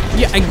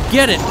 Yeah, I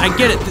get it. I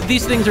get it.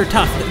 These things are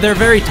tough. They're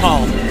very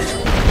tall.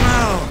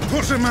 Now,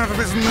 put him out of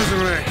his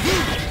misery.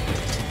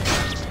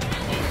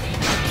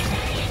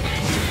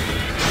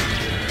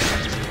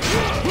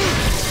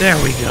 There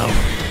we go.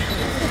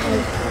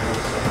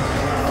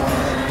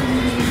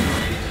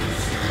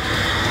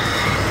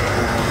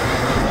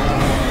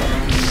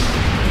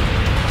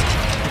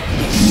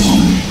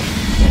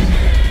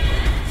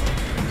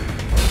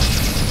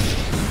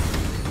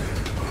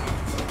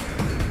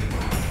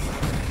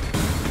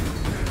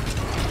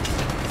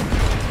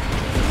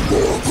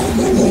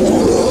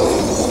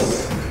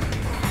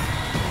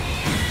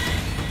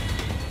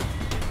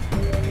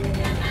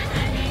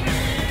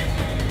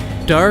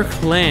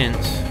 Dark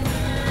Lands.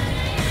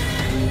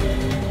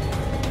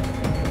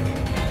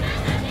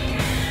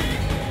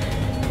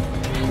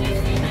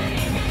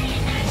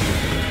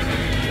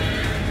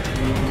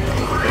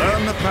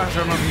 Learn the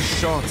pattern of his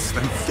shots,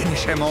 then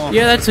finish him off.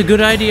 Yeah, that's a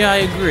good idea, I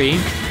agree.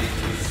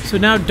 So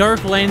now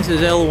Dark Lands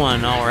is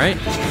L1, alright.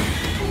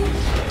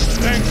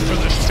 Thanks for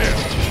the tip.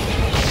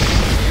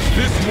 Is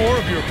this more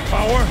of your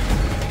power?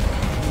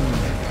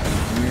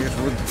 It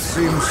would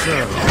seem so.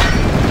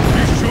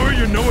 You sure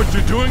you know what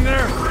you're doing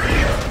there?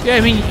 Yeah,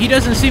 I mean, he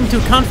doesn't seem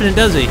too confident,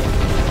 does he?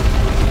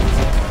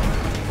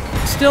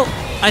 Still,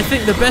 I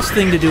think the best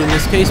thing to do in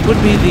this case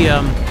would be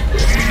the,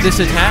 this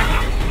attack.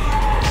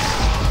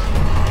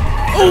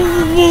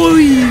 Oh,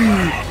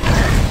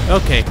 boy!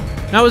 Okay,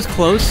 that was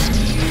close,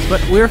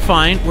 but we're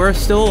fine. We're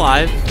still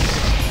alive.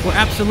 We're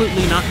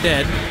absolutely not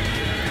dead.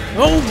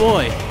 Oh,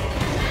 boy!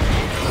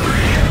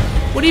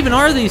 What even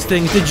are these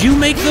things? Did you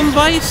make them,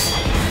 Vice?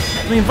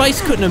 I mean, Vice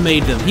couldn't have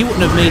made them. He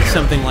wouldn't have made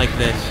something like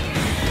this.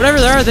 Whatever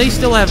they are, they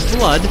still have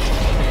blood.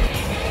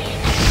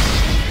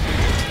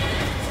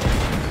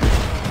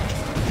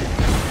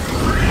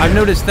 I've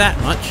noticed that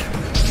much.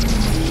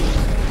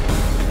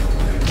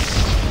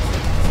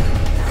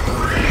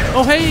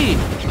 Oh, hey!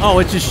 Oh,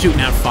 it's just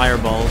shooting out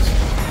fireballs.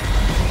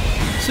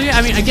 So yeah,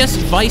 I mean, I guess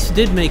Vice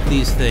did make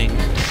these things.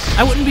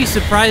 I wouldn't be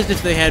surprised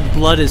if they had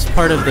blood as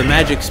part of the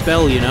magic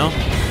spell, you know?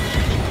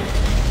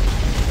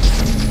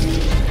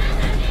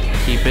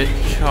 Keep it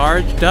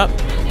charged up.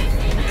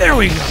 There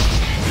we go!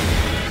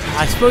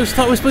 I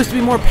thought it was supposed to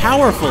be more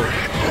powerful.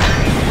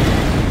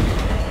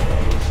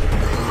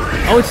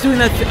 Oh, it's doing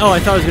that. Oh, I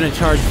thought it was going to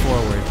charge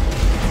forward.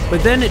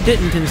 But then it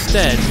didn't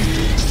instead.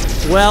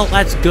 Well,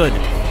 that's good.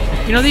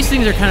 You know, these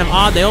things are kind of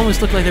odd. They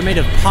almost look like they're made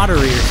of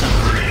pottery or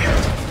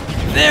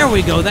something. There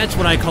we go. That's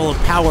what I call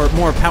a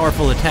more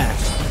powerful attack.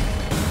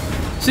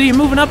 So you're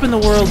moving up in the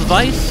world,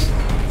 Vice.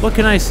 What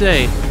can I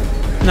say?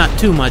 Not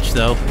too much,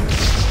 though.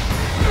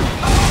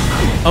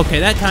 Okay,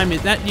 that time, you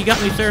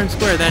got me fair and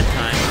square that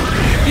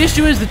time. The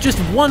issue is that just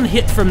one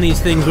hit from these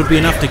things would be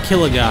enough to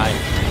kill a guy.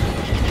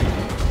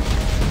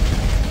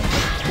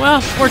 Well,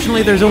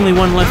 fortunately, there's only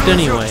one left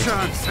anyway. Now's your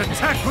chance.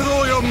 Attack with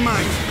all your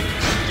might.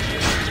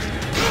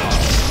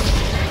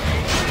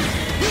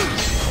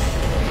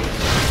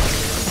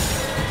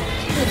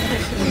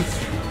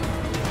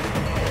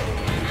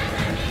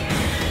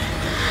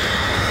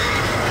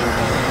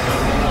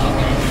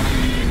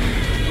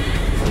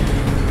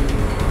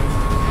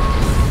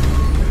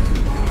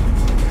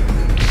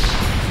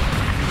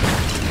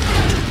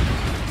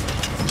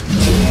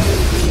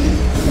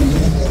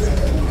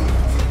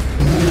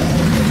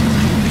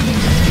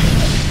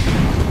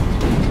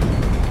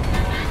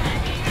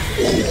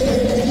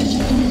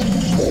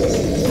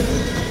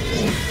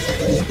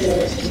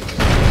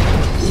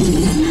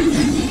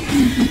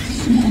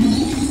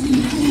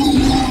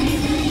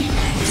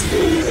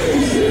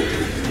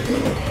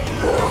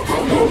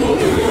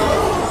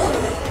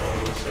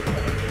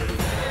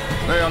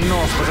 They are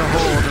naught but a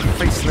horde of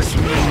faceless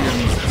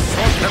minions.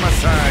 Sort them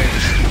aside.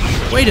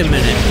 Wait a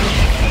minute.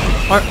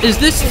 Is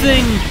this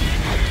thing...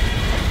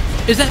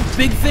 Is that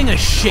big thing a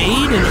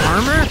shade in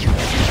armor?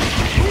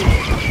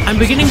 I'm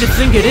beginning to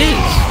think it is.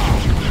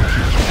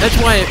 That's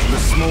why The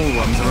small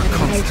ones are a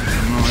constant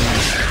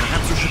annoyance.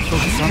 Perhaps you should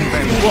focus on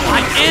them. Well,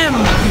 I am...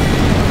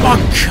 Oh,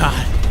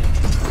 God.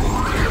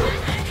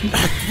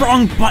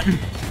 Wrong button.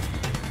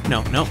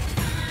 No, no.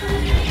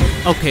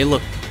 Okay,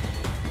 look.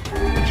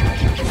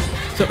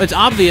 So it's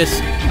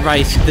obvious,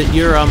 Rice, that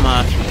you're,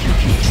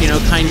 you know,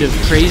 kind of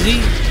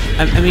crazy.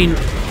 I mean,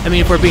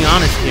 if we're being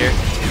honest here.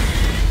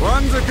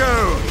 One to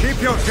go.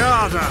 Keep your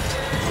guard up.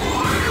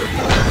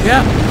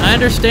 Yeah, I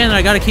understand that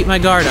I gotta keep my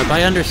guard up.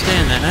 I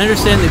understand that. I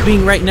understand that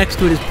being right next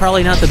to it is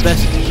probably not the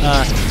best,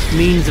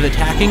 means of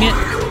attacking it.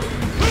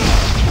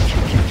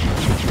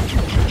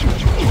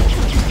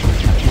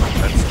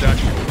 That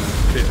statue is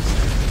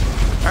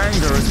pissed.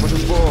 Anger is but a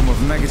form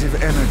of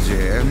negative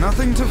energy.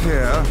 Nothing to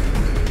fear.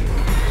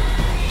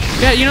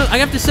 Yeah, you know, I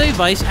have to say,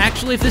 Vice,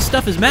 actually, if this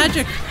stuff is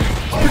magic,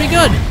 it's pretty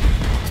good.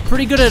 It's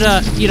pretty good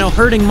at, you know,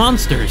 hurting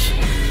monsters,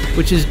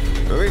 which is...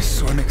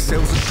 This one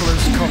excels at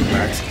close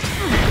combat.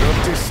 Your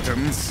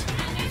distance.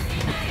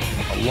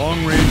 A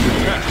long-range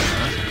attack,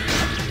 huh?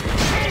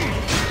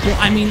 Well,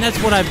 I mean,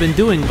 that's what I've been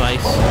doing,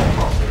 Vice.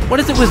 What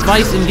is it with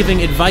Vice and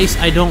giving advice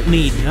I don't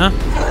need, huh?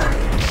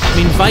 I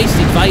mean, Vice,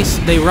 advice,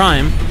 they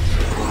rhyme.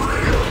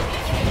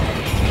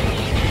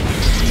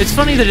 It's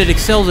funny that it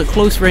excels at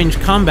close-range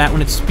combat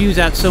when it spews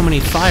out so many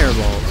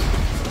fireballs.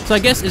 So I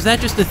guess, is that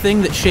just a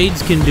thing that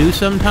shades can do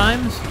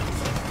sometimes?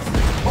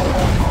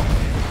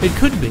 It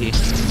could be.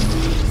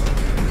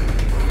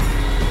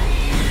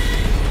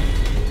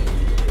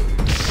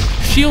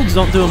 Shields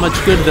don't do much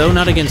good, though,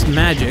 not against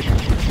magic.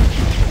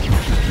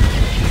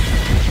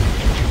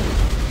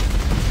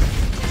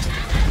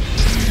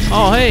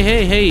 Oh, hey,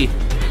 hey, hey.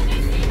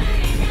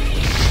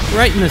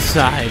 Right in the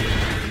side.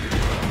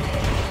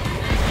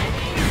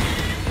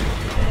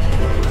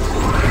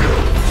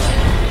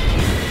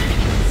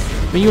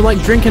 I mean, you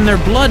like drinking their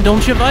blood,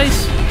 don't you,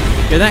 Vice?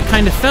 You're that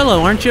kind of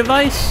fellow, aren't you,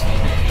 Vice?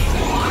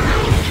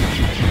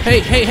 Hey,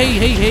 hey, hey,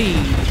 hey, hey.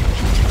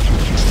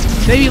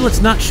 Maybe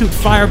let's not shoot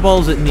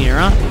fireballs at Nier,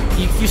 huh?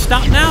 If you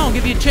stop now, I'll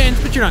give you a chance,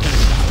 but you're not gonna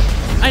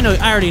stop.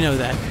 I already know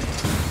that.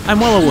 I'm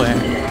well aware.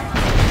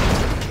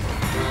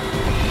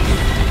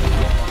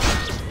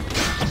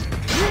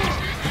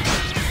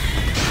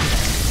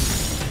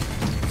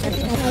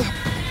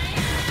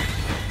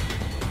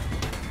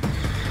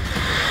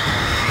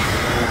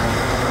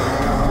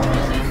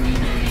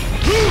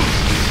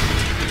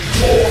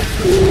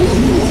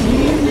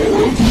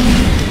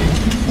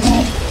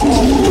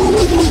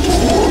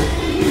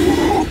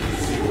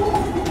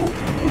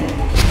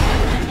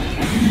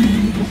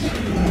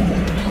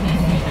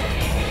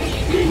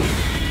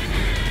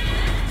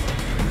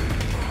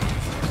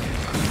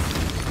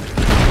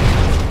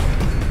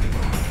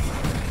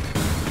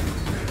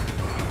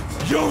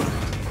 Yonah!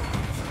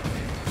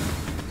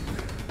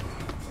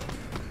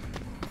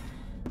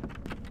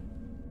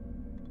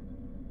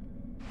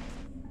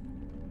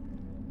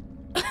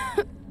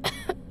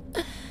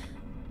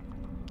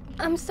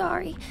 I'm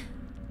sorry.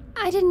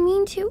 I didn't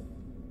mean to.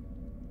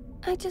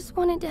 I just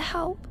wanted to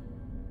help.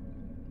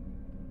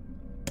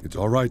 It's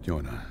all right,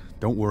 Yonah.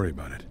 Don't worry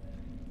about it.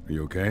 Are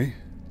you okay?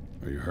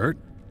 Are you hurt?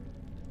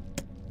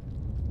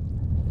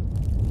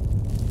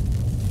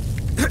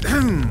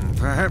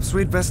 Perhaps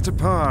we'd best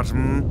depart,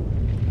 hmm?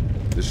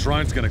 The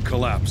shrine's gonna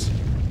collapse.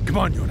 Come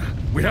on, Yonah.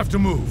 We have to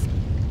move.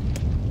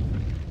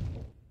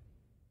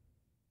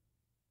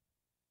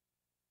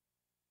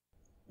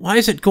 Why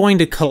is it going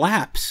to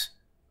collapse?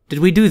 Did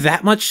we do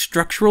that much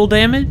structural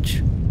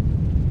damage?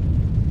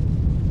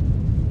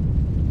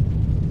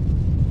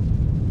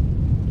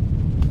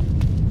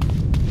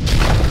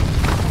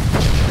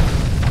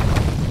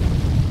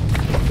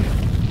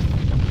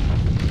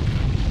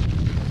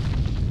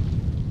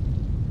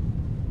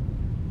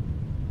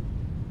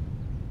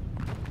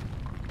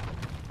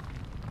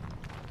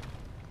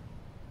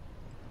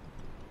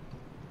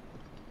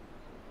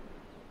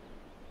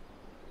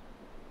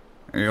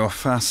 You're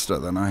faster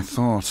than I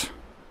thought.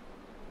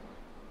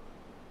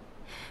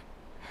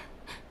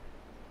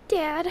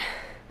 Dad,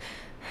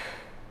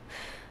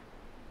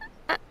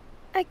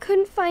 I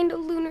couldn't find a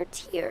lunar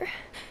tear.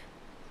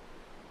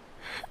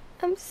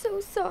 I'm so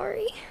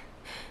sorry.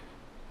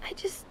 I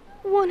just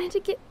wanted to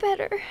get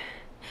better.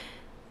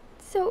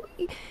 So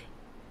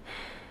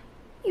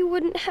you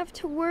wouldn't have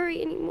to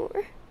worry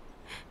anymore.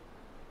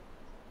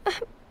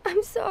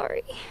 I'm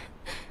sorry.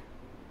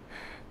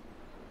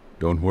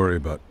 Don't worry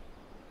about...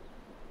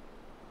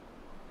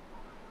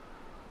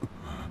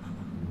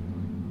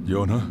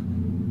 Yonah?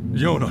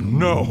 Yonah,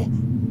 no!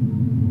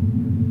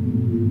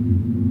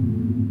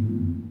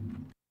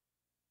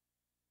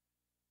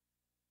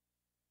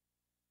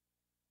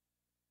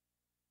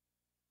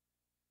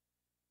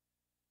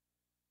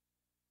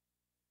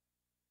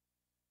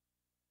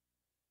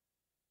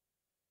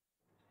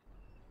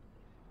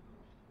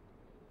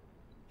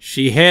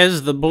 She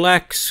has the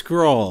black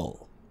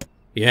scroll.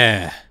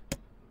 Yeah.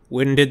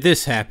 When did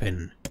this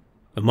happen?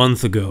 A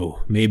month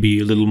ago, maybe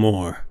a little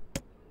more.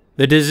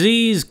 The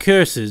disease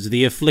curses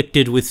the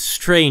afflicted with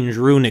strange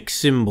runic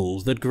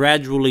symbols that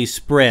gradually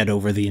spread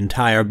over the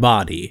entire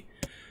body,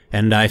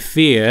 and I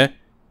fear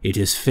it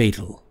is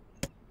fatal.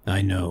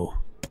 I know.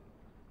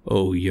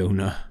 Oh,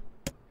 Yonah.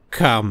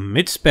 Come,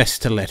 it's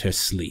best to let her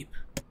sleep.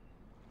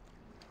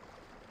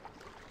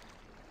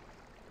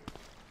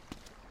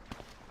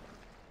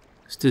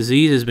 This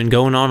disease has been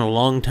going on a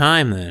long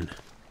time, then.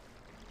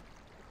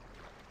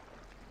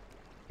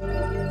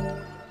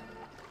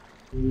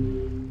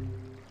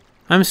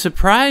 I'm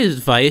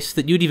surprised, Weiss,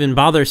 that you'd even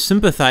bother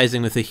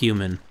sympathizing with a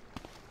human.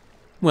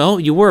 Well,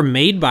 you were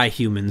made by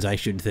humans, I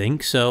should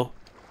think, so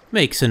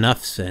makes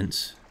enough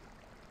sense.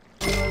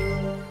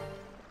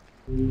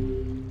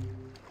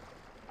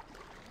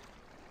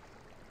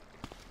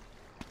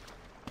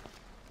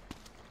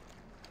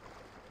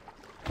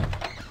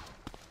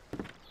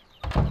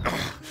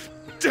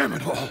 Damn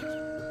it all!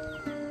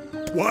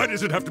 Why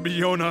does it have to be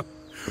Yonah?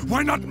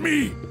 Why not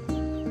me?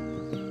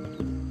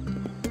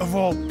 Of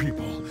all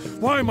people,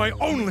 why my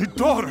only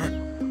daughter?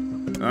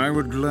 I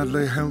would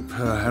gladly help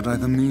her had I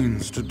the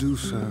means to do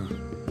so.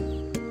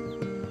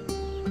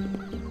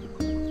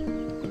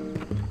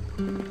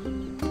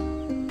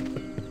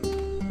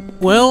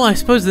 Well, I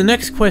suppose the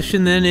next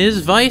question then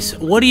is, Weiss,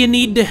 what do you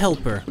need to help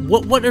her?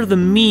 What are the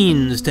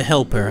means to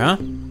help her, huh?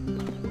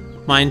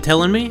 Mind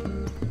telling me?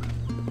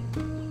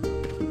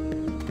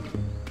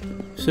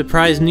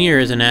 Surprised Nier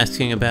isn't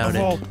asking about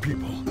it. Of all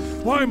people,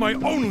 why my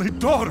only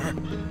daughter?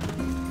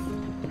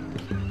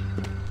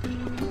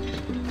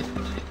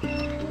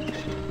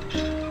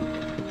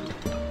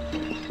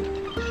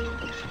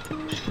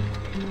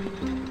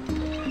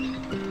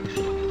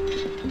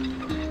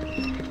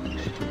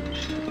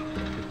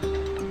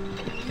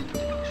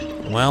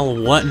 Well,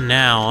 what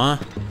now,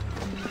 huh?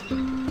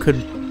 Could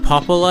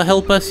Popola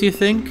help us, you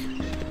think?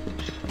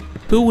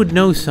 Who would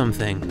know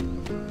something?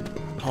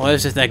 Oh,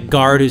 it's just that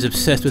guard who's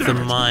obsessed with the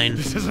mind.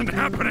 This isn't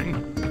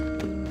happening!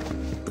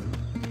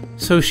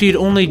 So she'd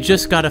only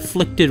just got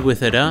afflicted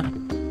with it, huh?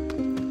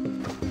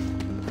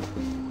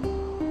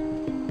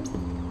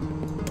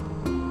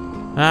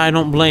 I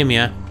don't blame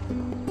ya.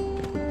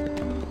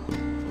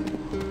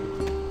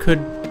 Could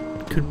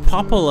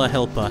Popola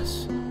help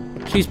us?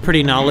 She's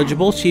pretty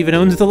knowledgeable. She even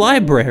owns the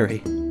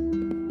library.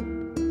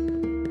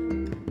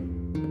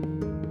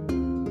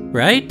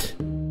 Right?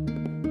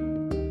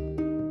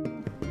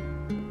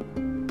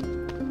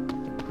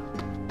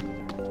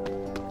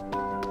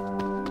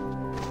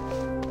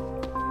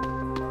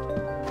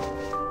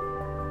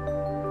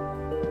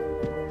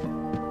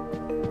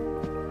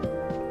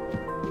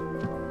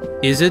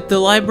 Is it the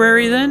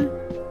library then?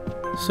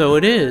 So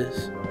it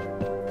is.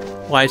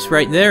 Why, it's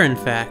right there, in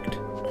fact.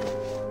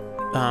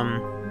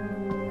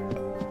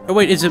 Oh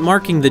wait, is it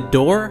marking the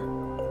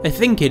door? I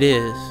think it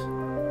is.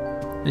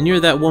 And you're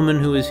that woman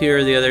who was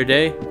here the other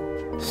day?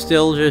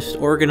 Still just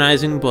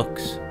organizing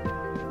books.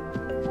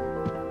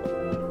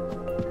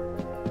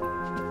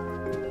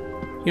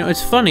 You know,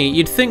 it's funny,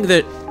 you'd think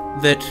that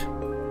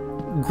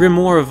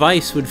Grimoire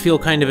Weiss would feel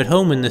kind of at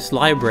home in this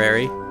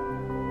library.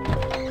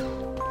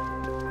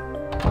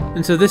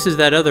 And so this is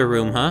that other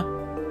room, huh?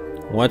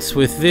 What's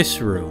with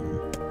this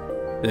room?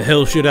 The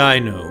hell should I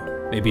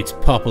know? Maybe it's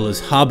Popola's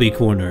hobby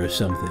corner or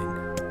something.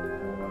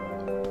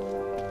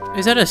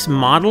 Is that a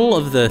model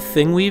of the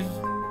thing we've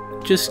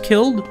just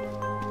killed?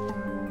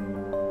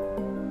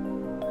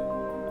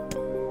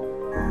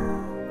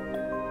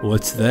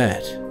 What's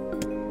that?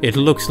 It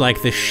looks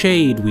like the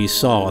shade we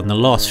saw in the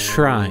Lost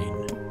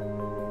Shrine.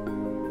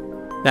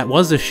 That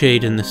was a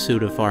shade in the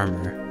suit of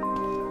armor.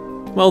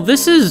 Well,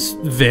 this is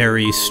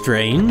very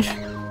strange.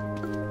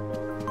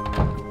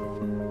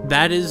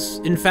 That is,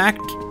 in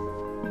fact,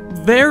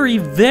 very,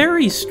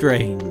 very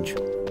strange.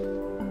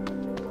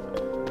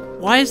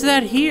 Why is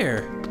that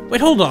here? Wait,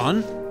 hold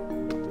on.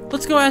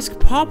 Let's go ask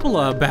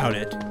Popola about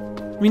it.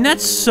 I mean,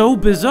 that's so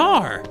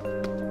bizarre.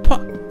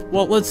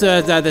 Well, let's,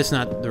 that's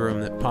not the room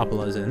that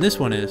Popola's in. This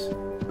one is.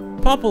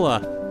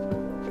 Popola.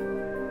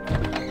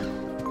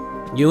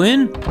 You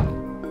in?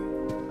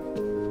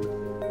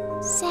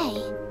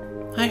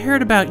 I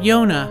heard about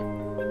Yonah.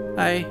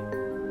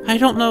 I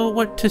don't know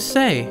what to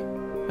say.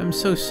 I'm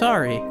so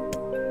sorry.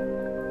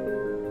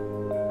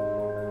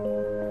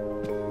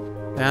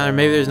 Or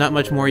maybe there's not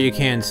much more you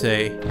can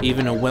say,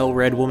 even a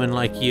well-read woman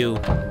like you.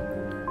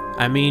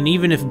 I mean,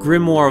 even if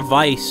Grimoire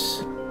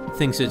Weiss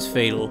thinks it's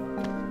fatal.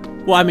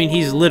 Well, I mean,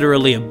 he's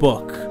literally a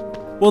book.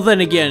 Well,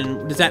 then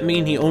again, does that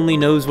mean he only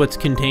knows what's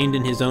contained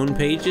in his own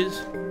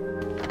pages?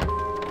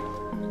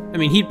 I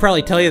mean, he'd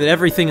probably tell you that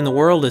everything in the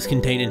world is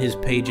contained in his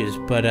pages,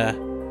 but,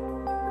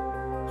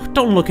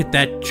 don't look at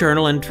that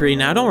journal entry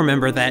now. Don't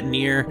remember that,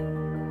 Nier.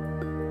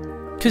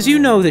 'Cause you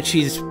know that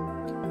she's...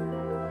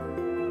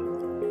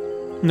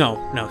 No.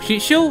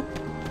 She'll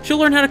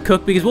learn how to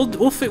cook because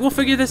we'll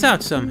figure this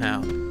out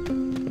somehow.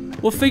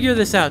 We'll figure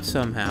this out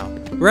somehow,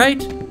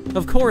 right?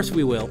 Of course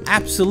we will.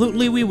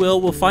 Absolutely we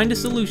will. We'll find a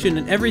solution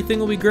and everything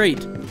will be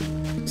great.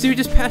 See, we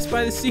just passed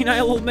by the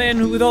senile old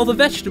man with all the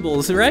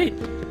vegetables, right?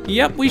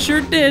 Yep, we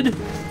sure did.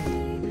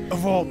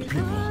 Of all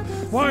people,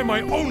 why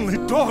my only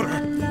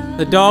daughter?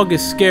 The dog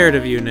is scared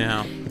of you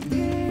now.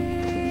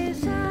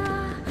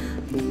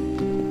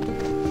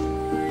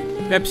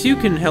 Perhaps you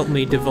can help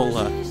me,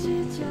 Devola.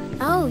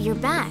 Oh, you're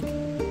back.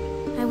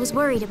 I was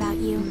worried about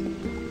you.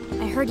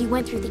 I heard you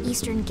went through the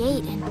Eastern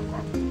Gate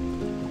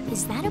and...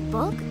 Is that a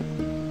book?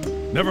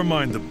 Never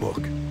mind the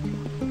book.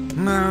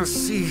 Now,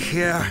 see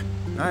here.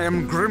 I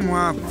am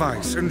Grimoire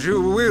Weiss, and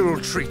you will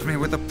treat me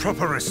with the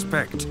proper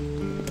respect.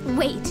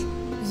 Wait,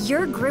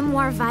 you're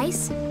Grimoire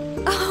Weiss?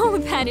 Oh,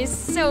 that is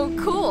so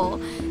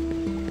cool.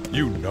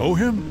 You know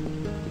him?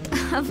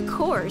 Of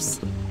course.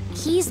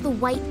 He's the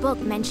white book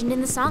mentioned in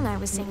the song I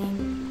was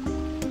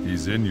singing.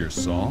 He's in your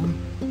song?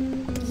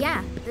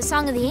 Yeah, the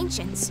Song of the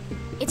Ancients.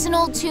 It's an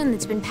old tune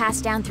that's been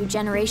passed down through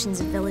generations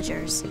of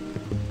villagers.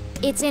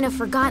 It's in a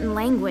forgotten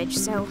language,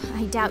 so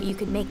I doubt you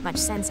could make much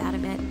sense out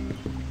of it.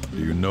 Do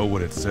you know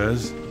what it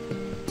says?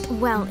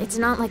 Well, it's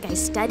not like I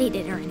studied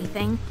it or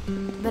anything,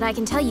 but I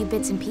can tell you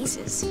bits and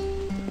pieces.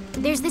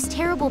 There's this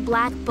terrible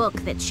black book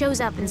that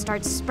shows up and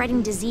starts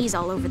spreading disease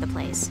all over the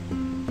place.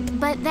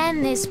 But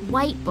then this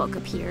white book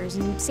appears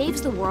and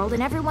saves the world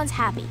and everyone's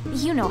happy.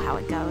 You know how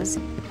it goes.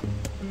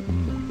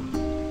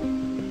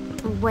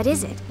 What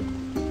is it?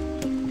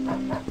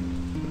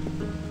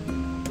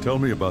 Tell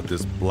me about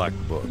this black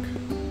book.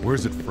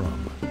 Where's it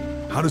from?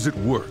 How does it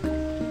work?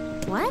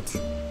 What?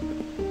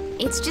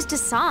 It's just a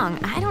song.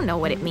 I don't know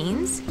what it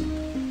means.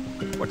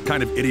 What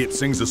kind of idiot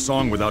sings a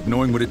song without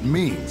knowing what it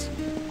means?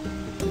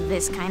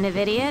 This kind of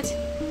idiot?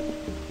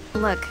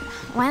 Look,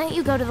 why don't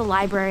you go to the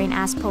library and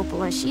ask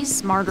Popola? She's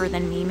smarter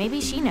than me.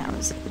 Maybe she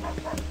knows.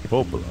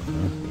 Popola,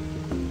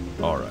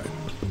 huh? All right.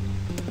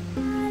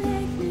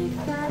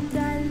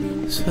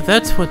 So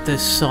that's what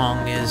this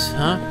song is,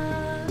 huh?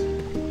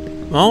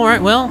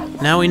 Alright, well,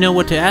 now we know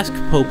what to ask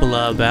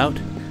Popola about.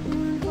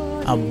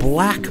 A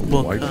black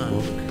book, White huh?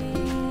 book,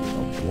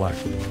 a black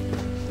book,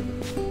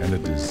 and a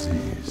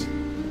disease.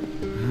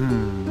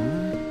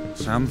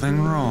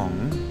 Something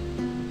wrong?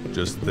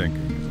 Just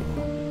thinking is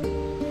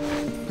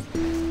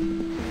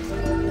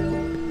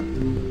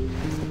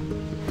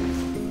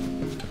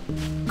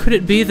all. Could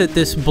it be that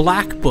this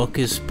black book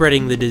is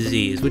spreading the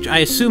disease, which I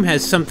assume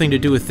has something to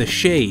do with the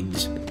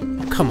shades?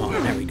 Oh, come on,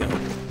 there we go.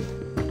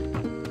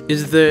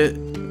 Is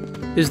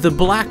the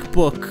black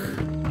book...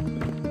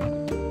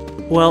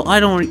 Well, I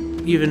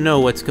don't even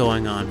know what's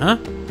going on, huh?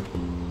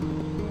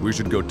 We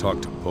should go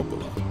talk to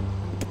Popola.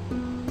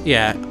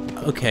 Yeah,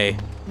 okay.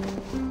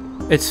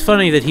 It's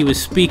funny that he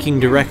was speaking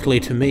directly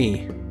to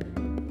me.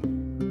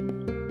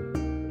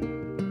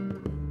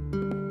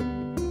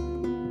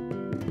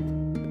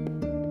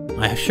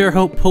 I sure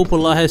hope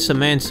Popola has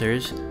some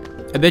answers.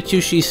 I bet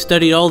you she's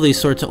studied all these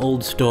sorts of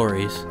old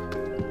stories.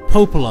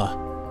 Popola.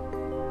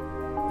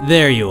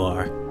 There you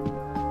are.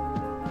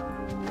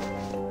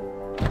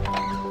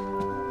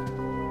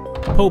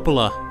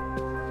 Popola.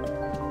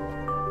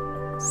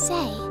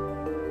 Say.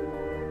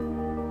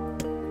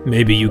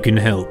 Maybe you can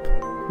help.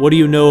 What do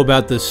you know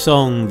about the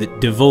song that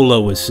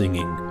Devola was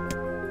singing?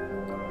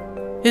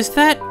 Is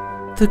that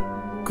the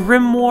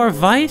Grimoire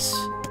Weiss?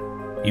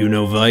 You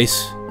know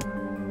Weiss?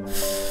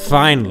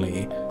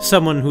 Finally,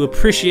 someone who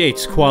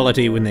appreciates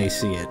quality when they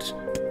see it.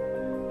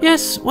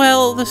 Yes,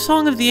 well, the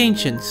Song of the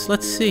Ancients.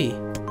 Let's see.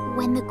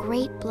 When the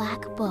great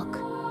black book,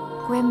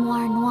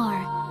 Grimoire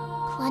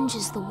Noir,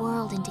 plunges the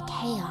world into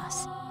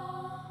chaos,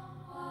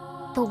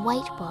 the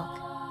white book,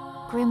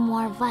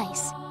 Grimoire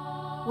Weiss,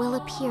 will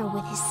appear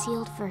with his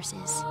sealed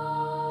verses.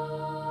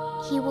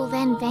 He will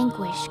then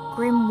vanquish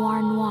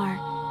Grimoire Noir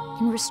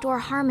and restore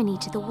harmony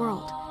to the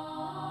world,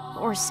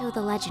 or so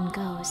the legend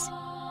goes.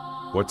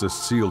 What's a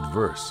sealed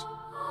verse?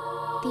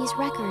 These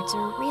records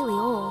are really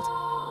old,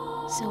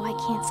 so I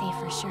can't say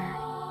for sure.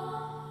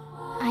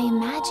 I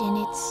imagine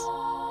it's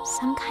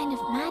some kind of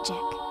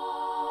magic.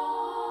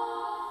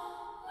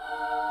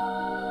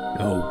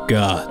 Oh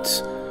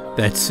gods,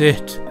 that's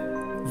it.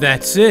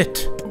 That's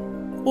it.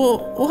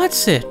 Well,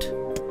 what's it?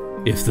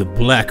 If the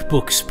black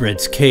book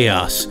spreads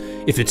chaos,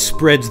 if it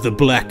spreads the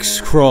black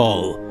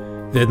scrawl,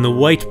 then the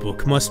white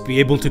book must be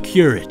able to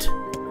cure it.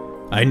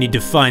 I need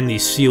to find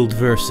these sealed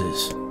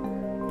verses.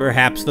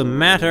 Perhaps the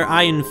matter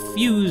I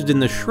infused in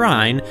the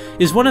shrine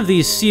is one of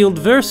these sealed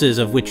verses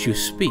of which you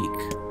speak.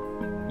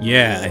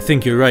 Yeah, I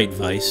think you're right,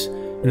 Vice,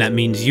 and that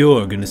means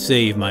you're gonna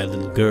save my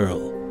little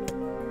girl.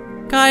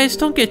 Guys,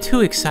 don't get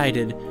too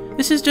excited.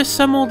 This is just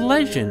some old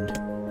legend.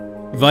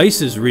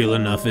 Vice is real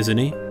enough, isn't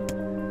he?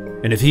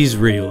 And if he's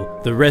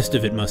real, the rest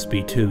of it must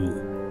be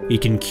too. He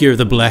can cure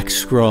the Black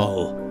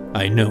Scrawl.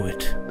 I know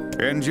it.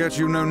 And yet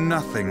you know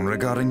nothing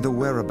regarding the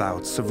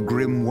whereabouts of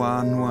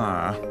Grimoire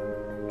Noir.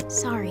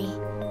 Sorry,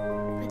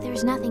 but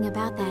there's nothing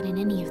about that in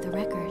any of the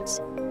records.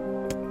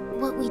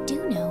 What we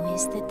do know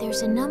is that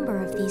there's a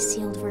number of these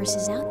sealed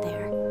verses out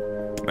there.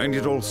 And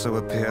it also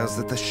appears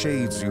that the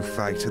shades you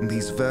fight in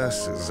these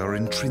verses are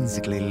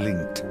intrinsically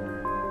linked.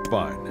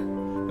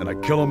 Fine. Then I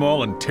kill them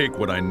all and take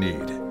what I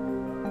need.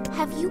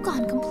 Have you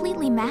gone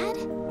completely mad?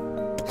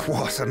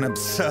 What an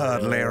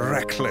absurdly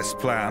reckless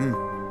plan.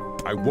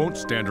 I won't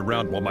stand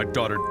around while my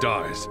daughter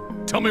dies.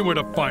 Tell me where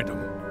to find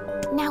them.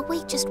 Now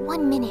wait just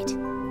 1 minute.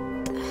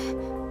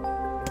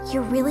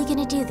 You're really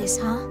gonna do this,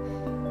 huh?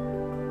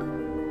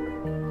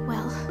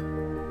 Well,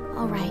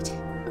 alright.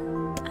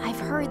 I've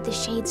heard the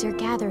Shades are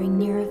gathering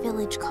near a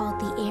village called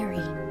the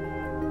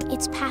Eyrie.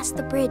 It's past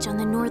the bridge on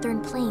the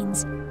northern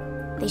plains.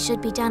 They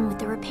should be done with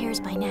the repairs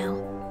by now.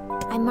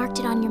 I marked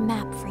it on your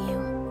map for you.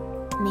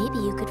 Maybe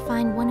you could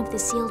find one of the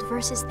sealed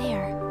verses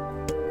there.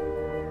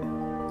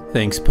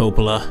 Thanks,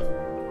 Popola.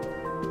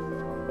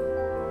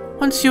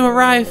 Once you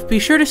arrive, be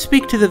sure to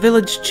speak to the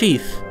village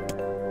chief.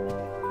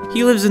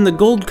 He lives in the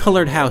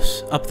gold-colored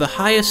house up the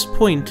highest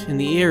point in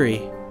the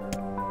Eyrie.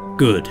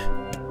 Good.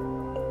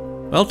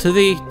 Well, to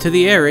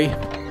the Eyrie.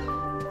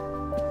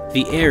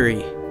 The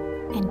Eyrie.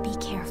 And be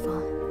careful.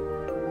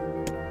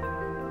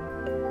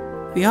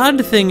 The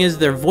odd thing is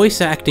their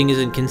voice acting is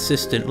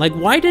inconsistent. Like,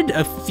 why did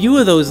a few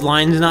of those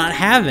lines not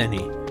have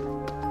any?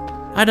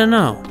 I don't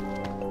know.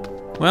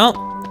 Well,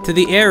 to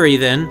the Eyrie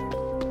then.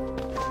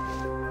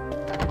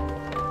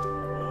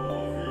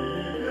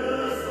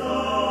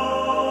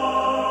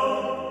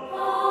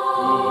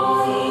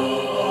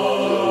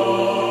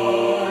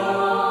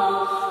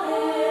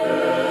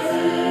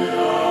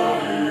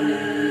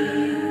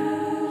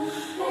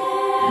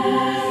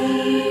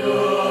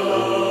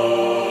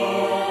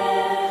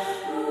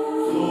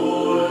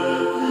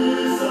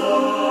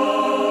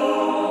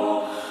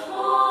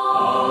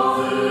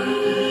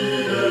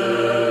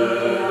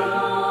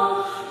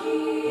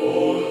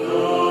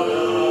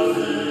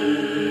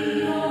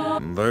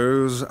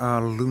 Those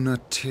are lunar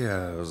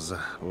tears,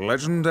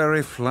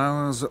 legendary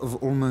flowers of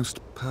almost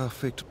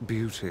perfect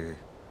beauty.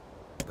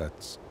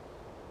 That's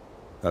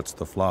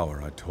the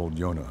flower I told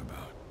Yonah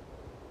about.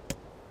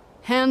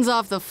 Hands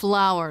off the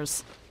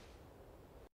flowers.